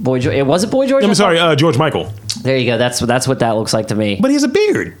George. Boy George. It was it Boy George. I'm sorry, George Michael. There you go. That's what that looks like to me. But he has a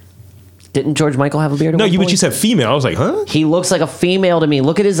beard. Didn't George Michael have a beard? No, but you said female. I was like, huh? He looks like a female to me.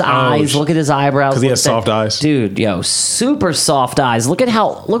 Look at his eyes. Look at his eyebrows. Because he has soft eyes. Dude, super soft eyes. Look at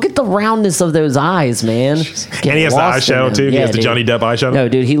the roundness of those eyes, man. And he has the eyeshadow too. He has the Johnny Depp eyeshadow. No,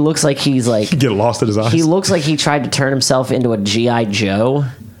 dude, he looks like he's like get lost in his eyes. He looks like he tried to turn himself into a G.I. Joe.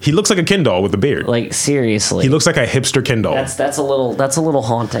 He looks like a Ken doll with a beard. Like seriously, he looks like a hipster Ken doll. That's a little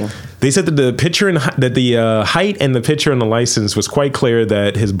haunting. They said that the picture and that the height and the picture on the license was quite clear.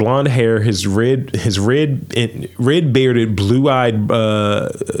 That his blonde hair, his red bearded, blue-eyed,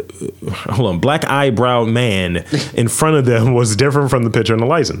 black eyebrow man in front of them was different from the picture on the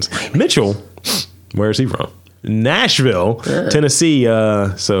license. Mitchell, where is he from? Nashville, Tennessee.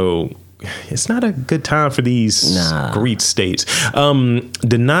 So. It's not a good time for these great states.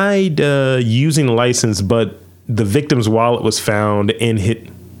 Denied using the license, but the victim's wallet was found in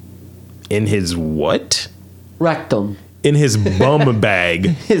his what? Rectum. In his bum bag.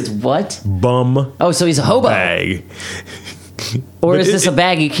 His what? Bum. Oh, so he's a hobo. Bag. Or is this a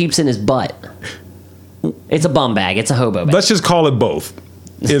bag he keeps in his butt? It's a bum bag. It's a hobo bag. Let's just call it both.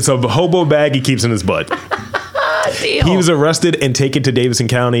 It's a hobo bag he keeps in his butt. Deal. He was arrested and taken to Davidson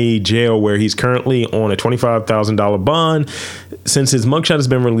County Jail, where he's currently on a $25,000 bond. Since his mugshot has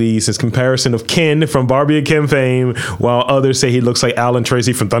been released, his comparison of Ken from Barbie and Ken fame, while others say he looks like Alan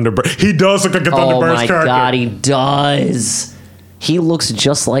Tracy from Thunderbird. He does look like a Thunderbirds character. Oh my God, he does. He looks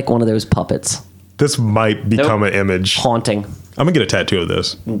just like one of those puppets. This might become an image. Haunting. I'm gonna get a tattoo of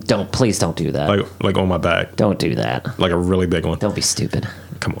this. Please don't do that. Like on my back. Don't do that. Like a really big one. Don't be stupid.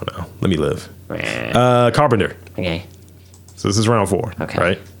 Come on now. Let me live. Carpenter. Okay. So this is round 4. Okay.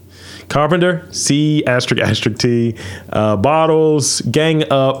 Right? Carpenter, C *** T. Bottles, gang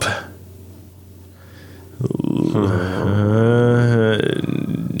up.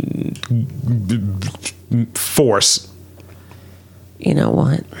 Force. You know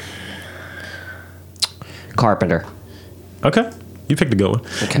what? Carpenter. Okay. You picked a good one.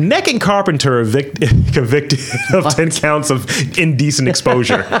 Okay. Necking Carpenter convicted of 10 counts of indecent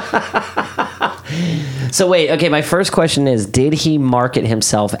exposure. So wait, okay, my first question is, did he market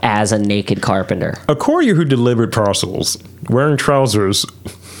himself as a naked carpenter? A courier who delivered parcels wearing trousers,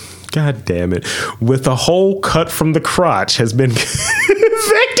 God damn it, with a hole cut from the crotch has been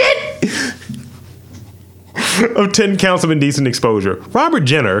convicted of 10 counts of indecent exposure. Robert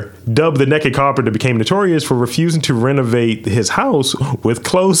Jenner, dubbed the Naked Carpenter, became notorious for refusing to renovate his house with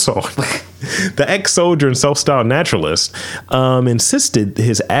clothes on. The ex-soldier and self-styled naturalist insisted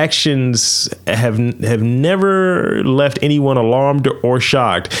his actions have never left anyone alarmed or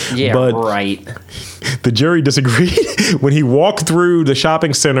shocked. Yeah, but right. The jury disagreed when he walked through the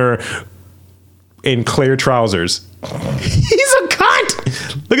shopping center in clear trousers. He's a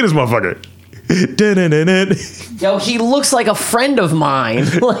cunt! Look at this motherfucker. Yo, he looks like a friend of mine.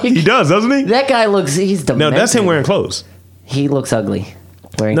 Like, he does, doesn't he? That guy he's demented. No, that's him wearing clothes. He looks ugly.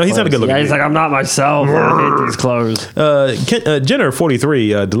 No, he's not a good looking. Yeah, he's like, I'm not myself. I hate these clothes. Jenner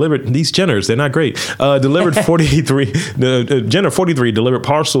 43 delivered these Jenners. They're not great. Delivered 43. Jenner 43 delivered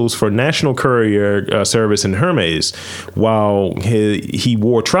parcels for National Courier Service in Hermes, while he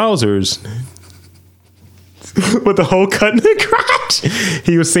wore trousers with the hole cut in the crotch.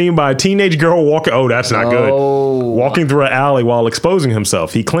 He was seen by a teenage girl walking. Oh, that's not good. Walking through an alley while exposing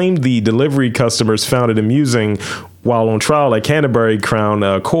himself. He claimed the delivery customers found it amusing while on trial at Canterbury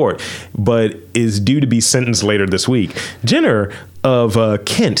Crown Court, but is due to be sentenced later this week. Jenner of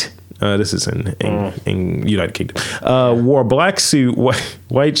Kent. This is in United Kingdom. Wore a black suit,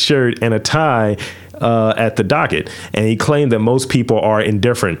 white shirt, and a tie at the docket, and he claimed that most people are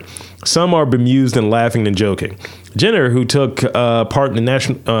indifferent. Some are bemused and laughing and joking. Jenner, who took part in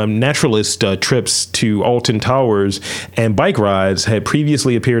the naturalist trips to Alton Towers and bike rides, had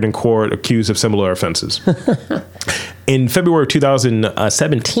previously appeared in court accused of similar offenses. In February of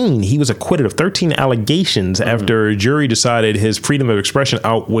 2017, he was acquitted of 13 allegations after a jury decided his freedom of expression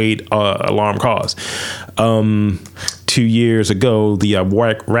outweighed alarm cause. 2 years ago, the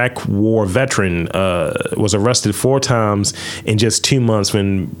Iraq War veteran was arrested 4 times in just 2 months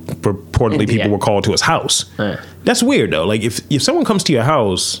when purportedly people were called to his house. That's weird, though. Like, if someone comes to your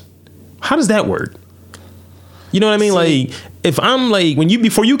house, how does that work? You know what I mean? Like, if I'm like,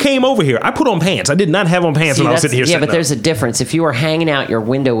 before you came over here, I put on pants. I did not have on pants when I was sitting here. Yeah, but there's a difference. If you were hanging out your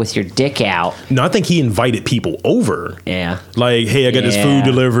window with your dick out. No, I think he invited people over. Yeah. Like, hey, I got this food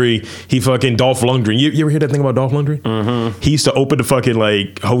delivery. He fucking Dolph Lundgren. You ever hear that thing about Dolph Lundgren? Mm-hmm. He used to open the fucking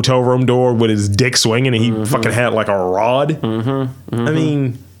like hotel room door with his dick swinging, and he fucking had like a rod. Mm-hmm. Mm-hmm. I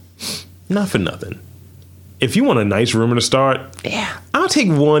mean, not for nothing. If you want a nice room to start, I'll take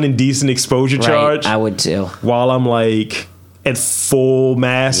one indecent exposure charge. I would too. While I'm like at full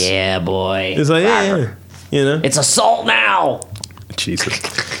mass. Yeah, boy. It's like, you know. It's assault now. Jesus.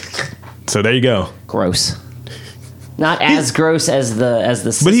 So there you go. Gross. Not as gross as the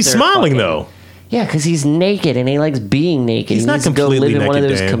sister. But he's smiling though. Yeah, because he's naked and he likes being naked. He's he not needs to go completely live in one of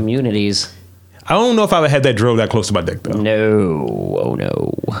naked, those Dan. communities. I don't know if I would have that drill that close to my dick though. No, oh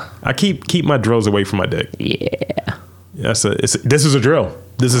no. I keep my drills away from my dick. Yeah. This is a drill.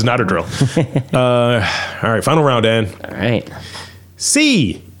 This is not a drill. All right, final round, Dan. All right.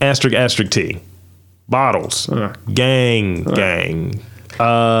 C *** T. Bottles. Gang.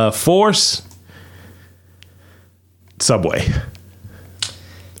 Force. Subway.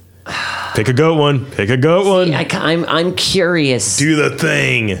 Pick a good one. See, I'm curious. Do the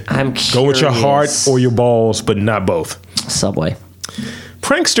thing. I'm curious. Go with your heart or your balls, but not both. Subway.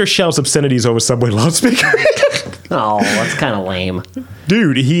 Prankster shouts obscenities over Subway loudspeaker. Oh, that's kind of lame.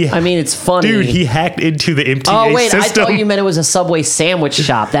 Dude, it's funny. Dude, he hacked into the MTA system. Oh, wait, I thought you meant it was a Subway sandwich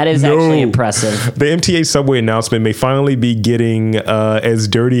shop. That is actually impressive. The MTA Subway announcement may finally be getting as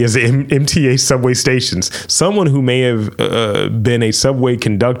dirty as MTA Subway stations. Someone who may have been a Subway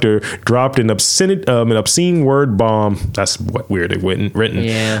conductor dropped an obscene word bomb, that's weird, written,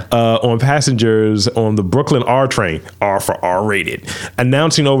 on passengers on the Brooklyn R train, R for R-rated,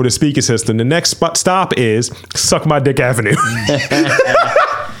 announcing over the speaker system, the next stop is Suck My Dick Avenue.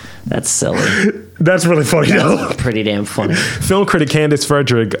 That's silly. That's really funny, though. Pretty damn funny. Film critic Candace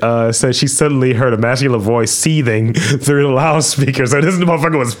Frederick said she suddenly heard a masculine voice seething through the loudspeakers. And this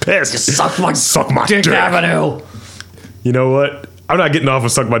motherfucker was pissed. Suck my Dick Avenue. You know what? I'm not getting off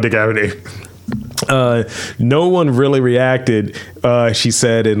of Suck My Dick Avenue. No one really reacted, she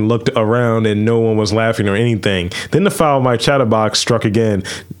said, and looked around, and no one was laughing or anything. Then the file my chatterbox struck again.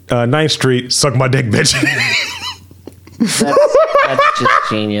 9th Street, suck my dick, bitch. That's just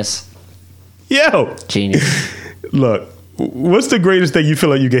genius. Yo. Genius. Look, what's the greatest thing you feel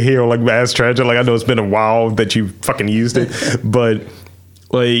like you can hear on like Mass Transit? Like, I know it's been a while that you fucking used it, but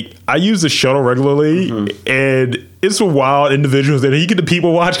like, I use the shuttle regularly, and it's some wild individuals that you get the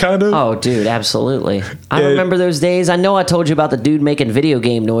people watch kind of. Oh, dude, absolutely. I remember those days. I know I told you about the dude making video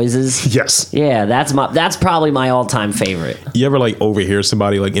game noises. Yes. Yeah, that's probably my all-time favorite. You ever like overhear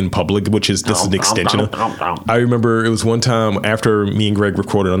somebody like in public, this is an extension of. I remember it was one time after me and Greg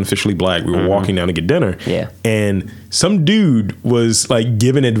recorded Unofficially Black, we were walking down to get dinner. Yeah. And some dude was like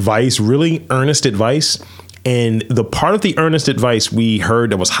giving advice, really earnest advice. And the part of the earnest advice we heard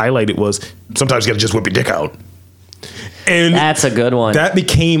that was highlighted was sometimes you got to just whip your dick out. And that's a good one. That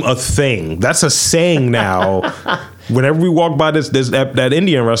became a thing. That's a saying now. Whenever we walk by that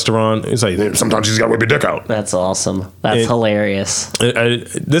Indian restaurant, it's like sometimes you just gotta whip your dick out. That's awesome. That's hilarious.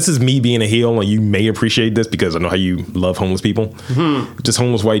 This is me being a heel, and you may appreciate this because I know how you love homeless people. Mm-hmm. This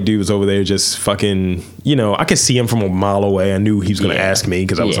homeless white dude was over there just fucking. You know, I could see him from a mile away. I knew he was gonna ask me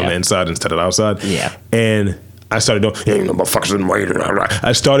because I was on the inside instead of the outside. Yeah, and I started doing, ain't no motherfuckers in wait.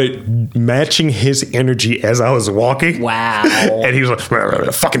 I started matching his energy as I was walking. Wow. And he was like,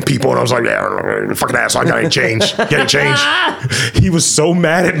 fucking people. And I was like, yeah, fucking asshole. I got any change. Get any change. He was so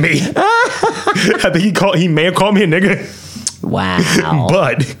mad at me. I think he may have called me a nigga. Wow.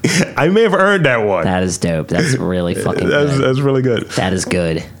 But I may have earned that one. That is dope. That's really fucking good. That's really good. That is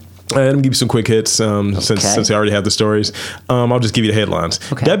good. Let me give you some quick hits since I already have the stories. I'll just give you the headlines.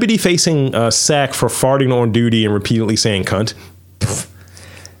 Okay. Deputy facing sack for farting on duty and repeatedly saying cunt.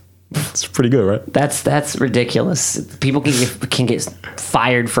 It's pretty good, right? That's ridiculous. People can get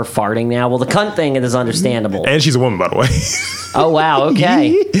fired for farting now. Well, the cunt thing is understandable. And she's a woman, by the way. Oh wow,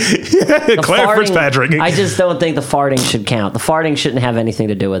 okay. Claire Fitzpatrick. I just don't think the farting should count. The farting shouldn't have anything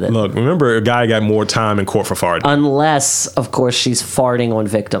to do with it. Look, remember, a guy got more time in court for farting. Unless, of course, she's farting on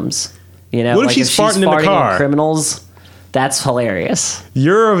victims. You know, what if she's farting in the car? On criminals, that's hilarious.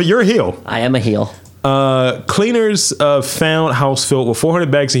 You're a heel. I am a heel. Cleaners found house filled with 400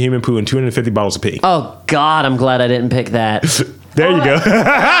 bags of human poo and 250 bottles of pee. Oh God, I'm glad I didn't pick that. There you go.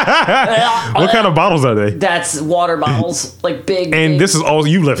 What kind of bottles are they? That's water bottles, like big. And big this is all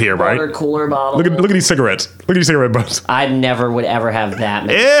you live here, right? Water cooler bottles. Look at these cigarettes. Look at these cigarette butts. I never would ever have that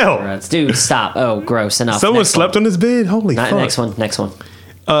many Ew. cigarettes. Dude, stop. Oh, gross. Enough. Someone Next slept one. on this bed? Holy fuck. Next one.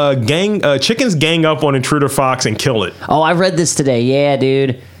 Chickens gang up on intruder fox and kill it. Oh, I read this today. Yeah,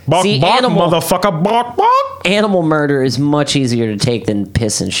 dude. Bark, bark, motherfucker, bark, bark. Animal murder is much easier to take than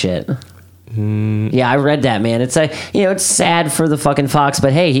piss and shit. Yeah, I read that, man. It's it's sad for the fucking fox,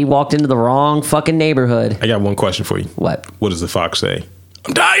 but hey, he walked into the wrong fucking neighborhood. I got one question for you. What? What does the fox say?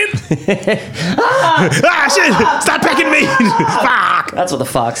 I'm dying. Shit! Stop pecking me. Fuck. That's what the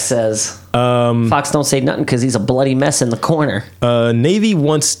fox says. Fox don't say nothing because he's a bloody mess in the corner. Navy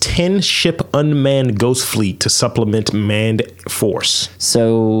wants 10 ship unmanned ghost fleet to supplement manned force.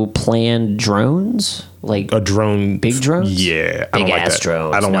 So planned drones? Like A drone. big drones? Yeah. I Big don't like ass that.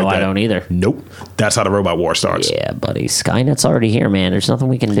 drones. I don't No, like that. I don't either. Nope. That's how the robot war starts. Yeah, buddy. Skynet's already here, man. There's nothing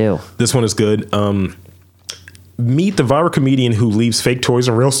we can do. This one is good. Meet the viral comedian who leaves fake toys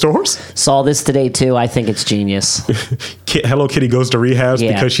in real stores. Saw this today too. I think it's genius. Hello Kitty goes to rehabs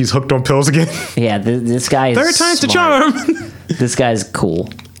Yeah. because she's hooked on pills again. Yeah, this guy is Third time's the smart. charm. This guy's cool.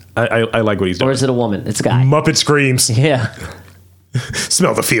 I like what he's Or doing. is it a woman? It's a guy. Muppet screams. Yeah.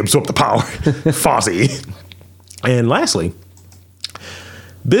 Smell the fee, absorb the power. Fozzie. And lastly,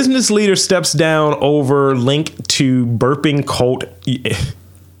 business leader steps down over link to burping cult.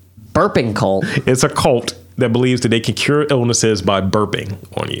 Burping cult. It's a cult that believes that they can cure illnesses by burping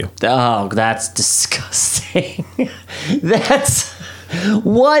on you. Oh, that's disgusting. That's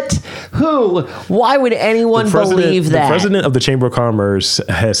what? Who? Why would anyone believe that? The president of the Chamber of Commerce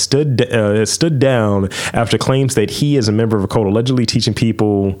has stood down after claims that he is a member of a cult allegedly teaching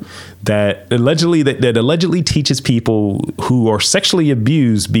people that allegedly teaches people who are sexually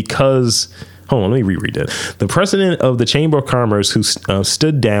abused because. Hold on, let me reread that. The president of the Chamber of Commerce who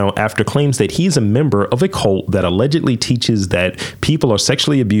stood down after claims that he's a member of a cult that allegedly teaches that people are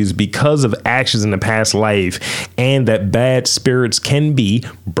sexually abused because of actions in the past life and that bad spirits can be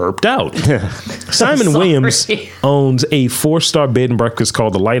burped out. Simon Williams owns a 4-star bed and breakfast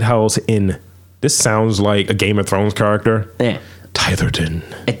called The Lighthouse in, this sounds like a Game of Thrones character. Yeah. Tytherton.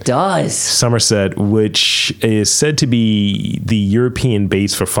 It does. Somerset, which is said to be the European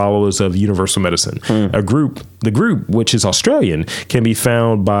base for followers of universal medicine. The group, which is Australian, can be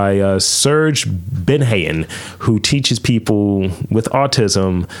found by Serge Benhayen, who teaches people with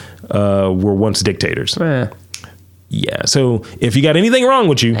autism were once dictators. Yeah, so if you got anything wrong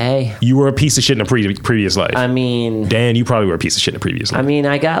with you, Hey. you were a piece of shit in a previous life. I mean, Dan, you probably were a piece of shit in a previous life.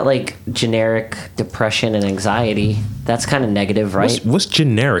 I got like generic depression and anxiety. That's kind of negative, right? What's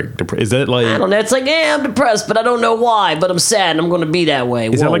generic? Is that like... I don't know. It's like, yeah, I'm depressed, but I don't know why. But I'm sad, and I'm going to be that way.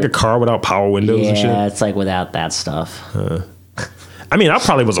 Is that like a car without power windows and shit? Yeah, it's like without that stuff. I mean, I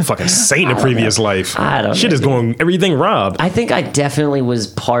probably was a fucking saint in a previous life. I don't Shit know, is going everything robbed. I think I definitely was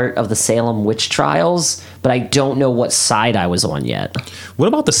part of the Salem witch trials, but I don't know what side I was on yet. What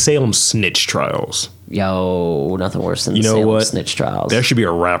about the Salem snitch trials? Yo, nothing worse than You the know Salem what? snitch trials. There should be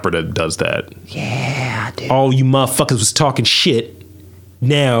a rapper that does that. Yeah, dude. All you motherfuckers was talking shit.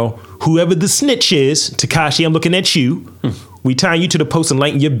 Now, whoever the snitch is, Tekashi, I'm looking at you. We tying you to the post and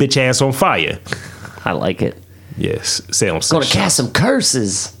lighting your bitch ass on fire. I like it. Yes, Salem Gonna snitch. cast some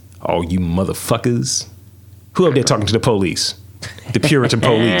curses. All you motherfuckers. Who up there talking to the police? The Puritan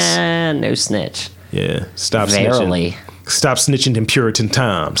police. No snitch. Yeah, stop Verily. snitching. Stop snitching in Puritan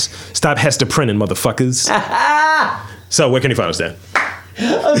times. Stop Hester printing, motherfuckers. So, where can you find us, Dan?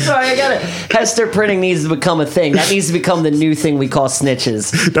 I'm sorry, I got it. Hester printing needs to become a thing. That needs to become the new thing we call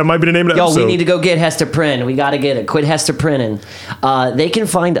snitches. That might be the name of the Yo, episode. we need to go get Hester print. We got to get it. Quit Hester printing. They can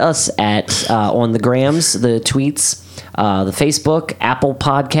find us at on the grams, the tweets, the Facebook, Apple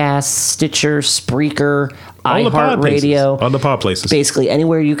Podcasts, Stitcher, Spreaker, iHeartRadio. On the pod places. Basically,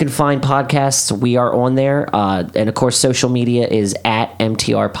 anywhere you can find podcasts, we are on there. And of course, social media is at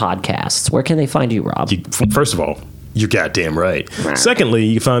MTR Podcasts. Where can they find you, Rob? First of all, you're goddamn right. Secondly,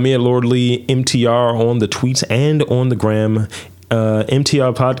 you can find me at Lord Lee MTR on the tweets and on the gram.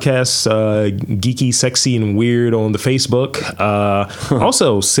 MTR Podcasts, Geeky, Sexy, and Weird on the Facebook.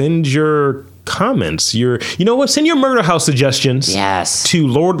 Also, send your comments. You know what? Send your Murder House suggestions. Yes. To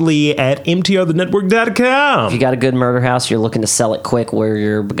lordly@mtrthenetwork.com. If you got a good murder house, you're looking to sell it quick, we're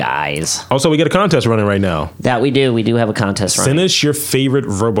your guys. Also, we got a contest running right now. That we do. We do have a contest running. Send us your favorite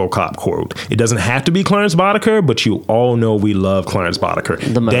RoboCop quote. It doesn't have to be Clarence Boddicker, but you all know we love Clarence Boddicker.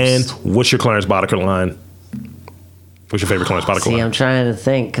 The most. Dan, what's your Clarence Boddicker line? What's your favorite Clarence Boddicker line? See, I'm trying to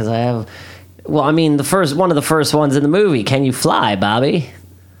think because I have. Well, I mean, one of the first ones in the movie. Can you fly, Bobby?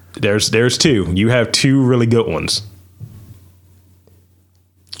 There's two. You have two really good ones.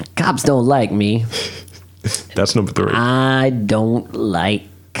 Cops don't like me. That's number 3. I don't like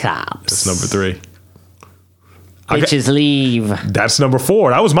cops. That's number 3. Bitches leave. That's number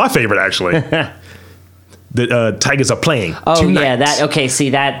 4. That was my favorite, actually. The Tigers are playing. Oh tonight.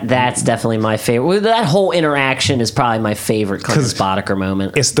 yeah, that's definitely my favorite. Well, that whole interaction is probably my favorite Clarence Boddicker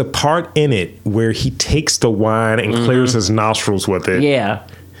moment. It's the part in it where he takes the wine and clears his nostrils with it. Yeah.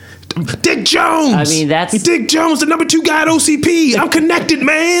 Dick Jones! I mean, that's... Dick Jones, the number 2 guy at OCP. I'm connected,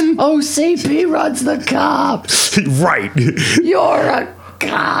 man. OCP runs the cops. Right. You're a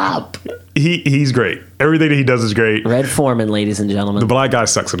cop. He's great. Everything that he does is great. Red Foreman, ladies and gentlemen. The black guy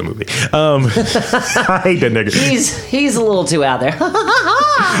sucks in the movie. I hate that nigga. He's a little too out there.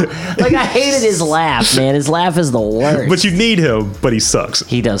 Like, I hated his laugh, man. His laugh is the worst. But you need him, but he sucks.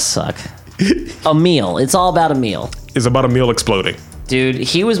 He does suck. A meal. It's all about a meal. It's about a meal exploding. Dude,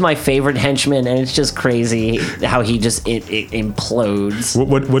 he was my favorite henchman, and it's just crazy how he just it implodes.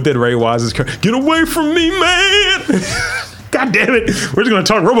 What did Ray Wise's character? Get away from me, man! God damn it! We're just gonna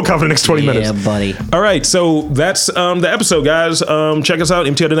talk RoboCop for the next 20 minutes. Yeah, buddy. All right, so that's the episode, guys. Check us out,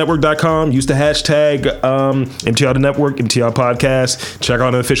 mtrthenetwork.com. Use the hashtag MTR the Network, MTR Podcast. Check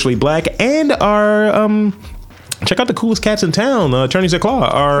out Officially Black and our check out the coolest cats in town, Attorneys at Claw,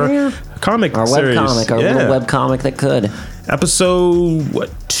 our comic series. Little web comic that could. Episode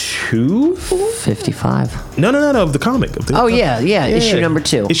 2? 55. No, of the comic. Yeah. Issue number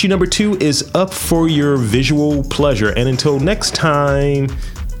 2. Issue number 2 is up for your visual pleasure. And until next time,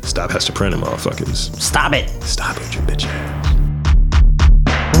 stop Hester Prynne, motherfuckers. Stop it, you bitch.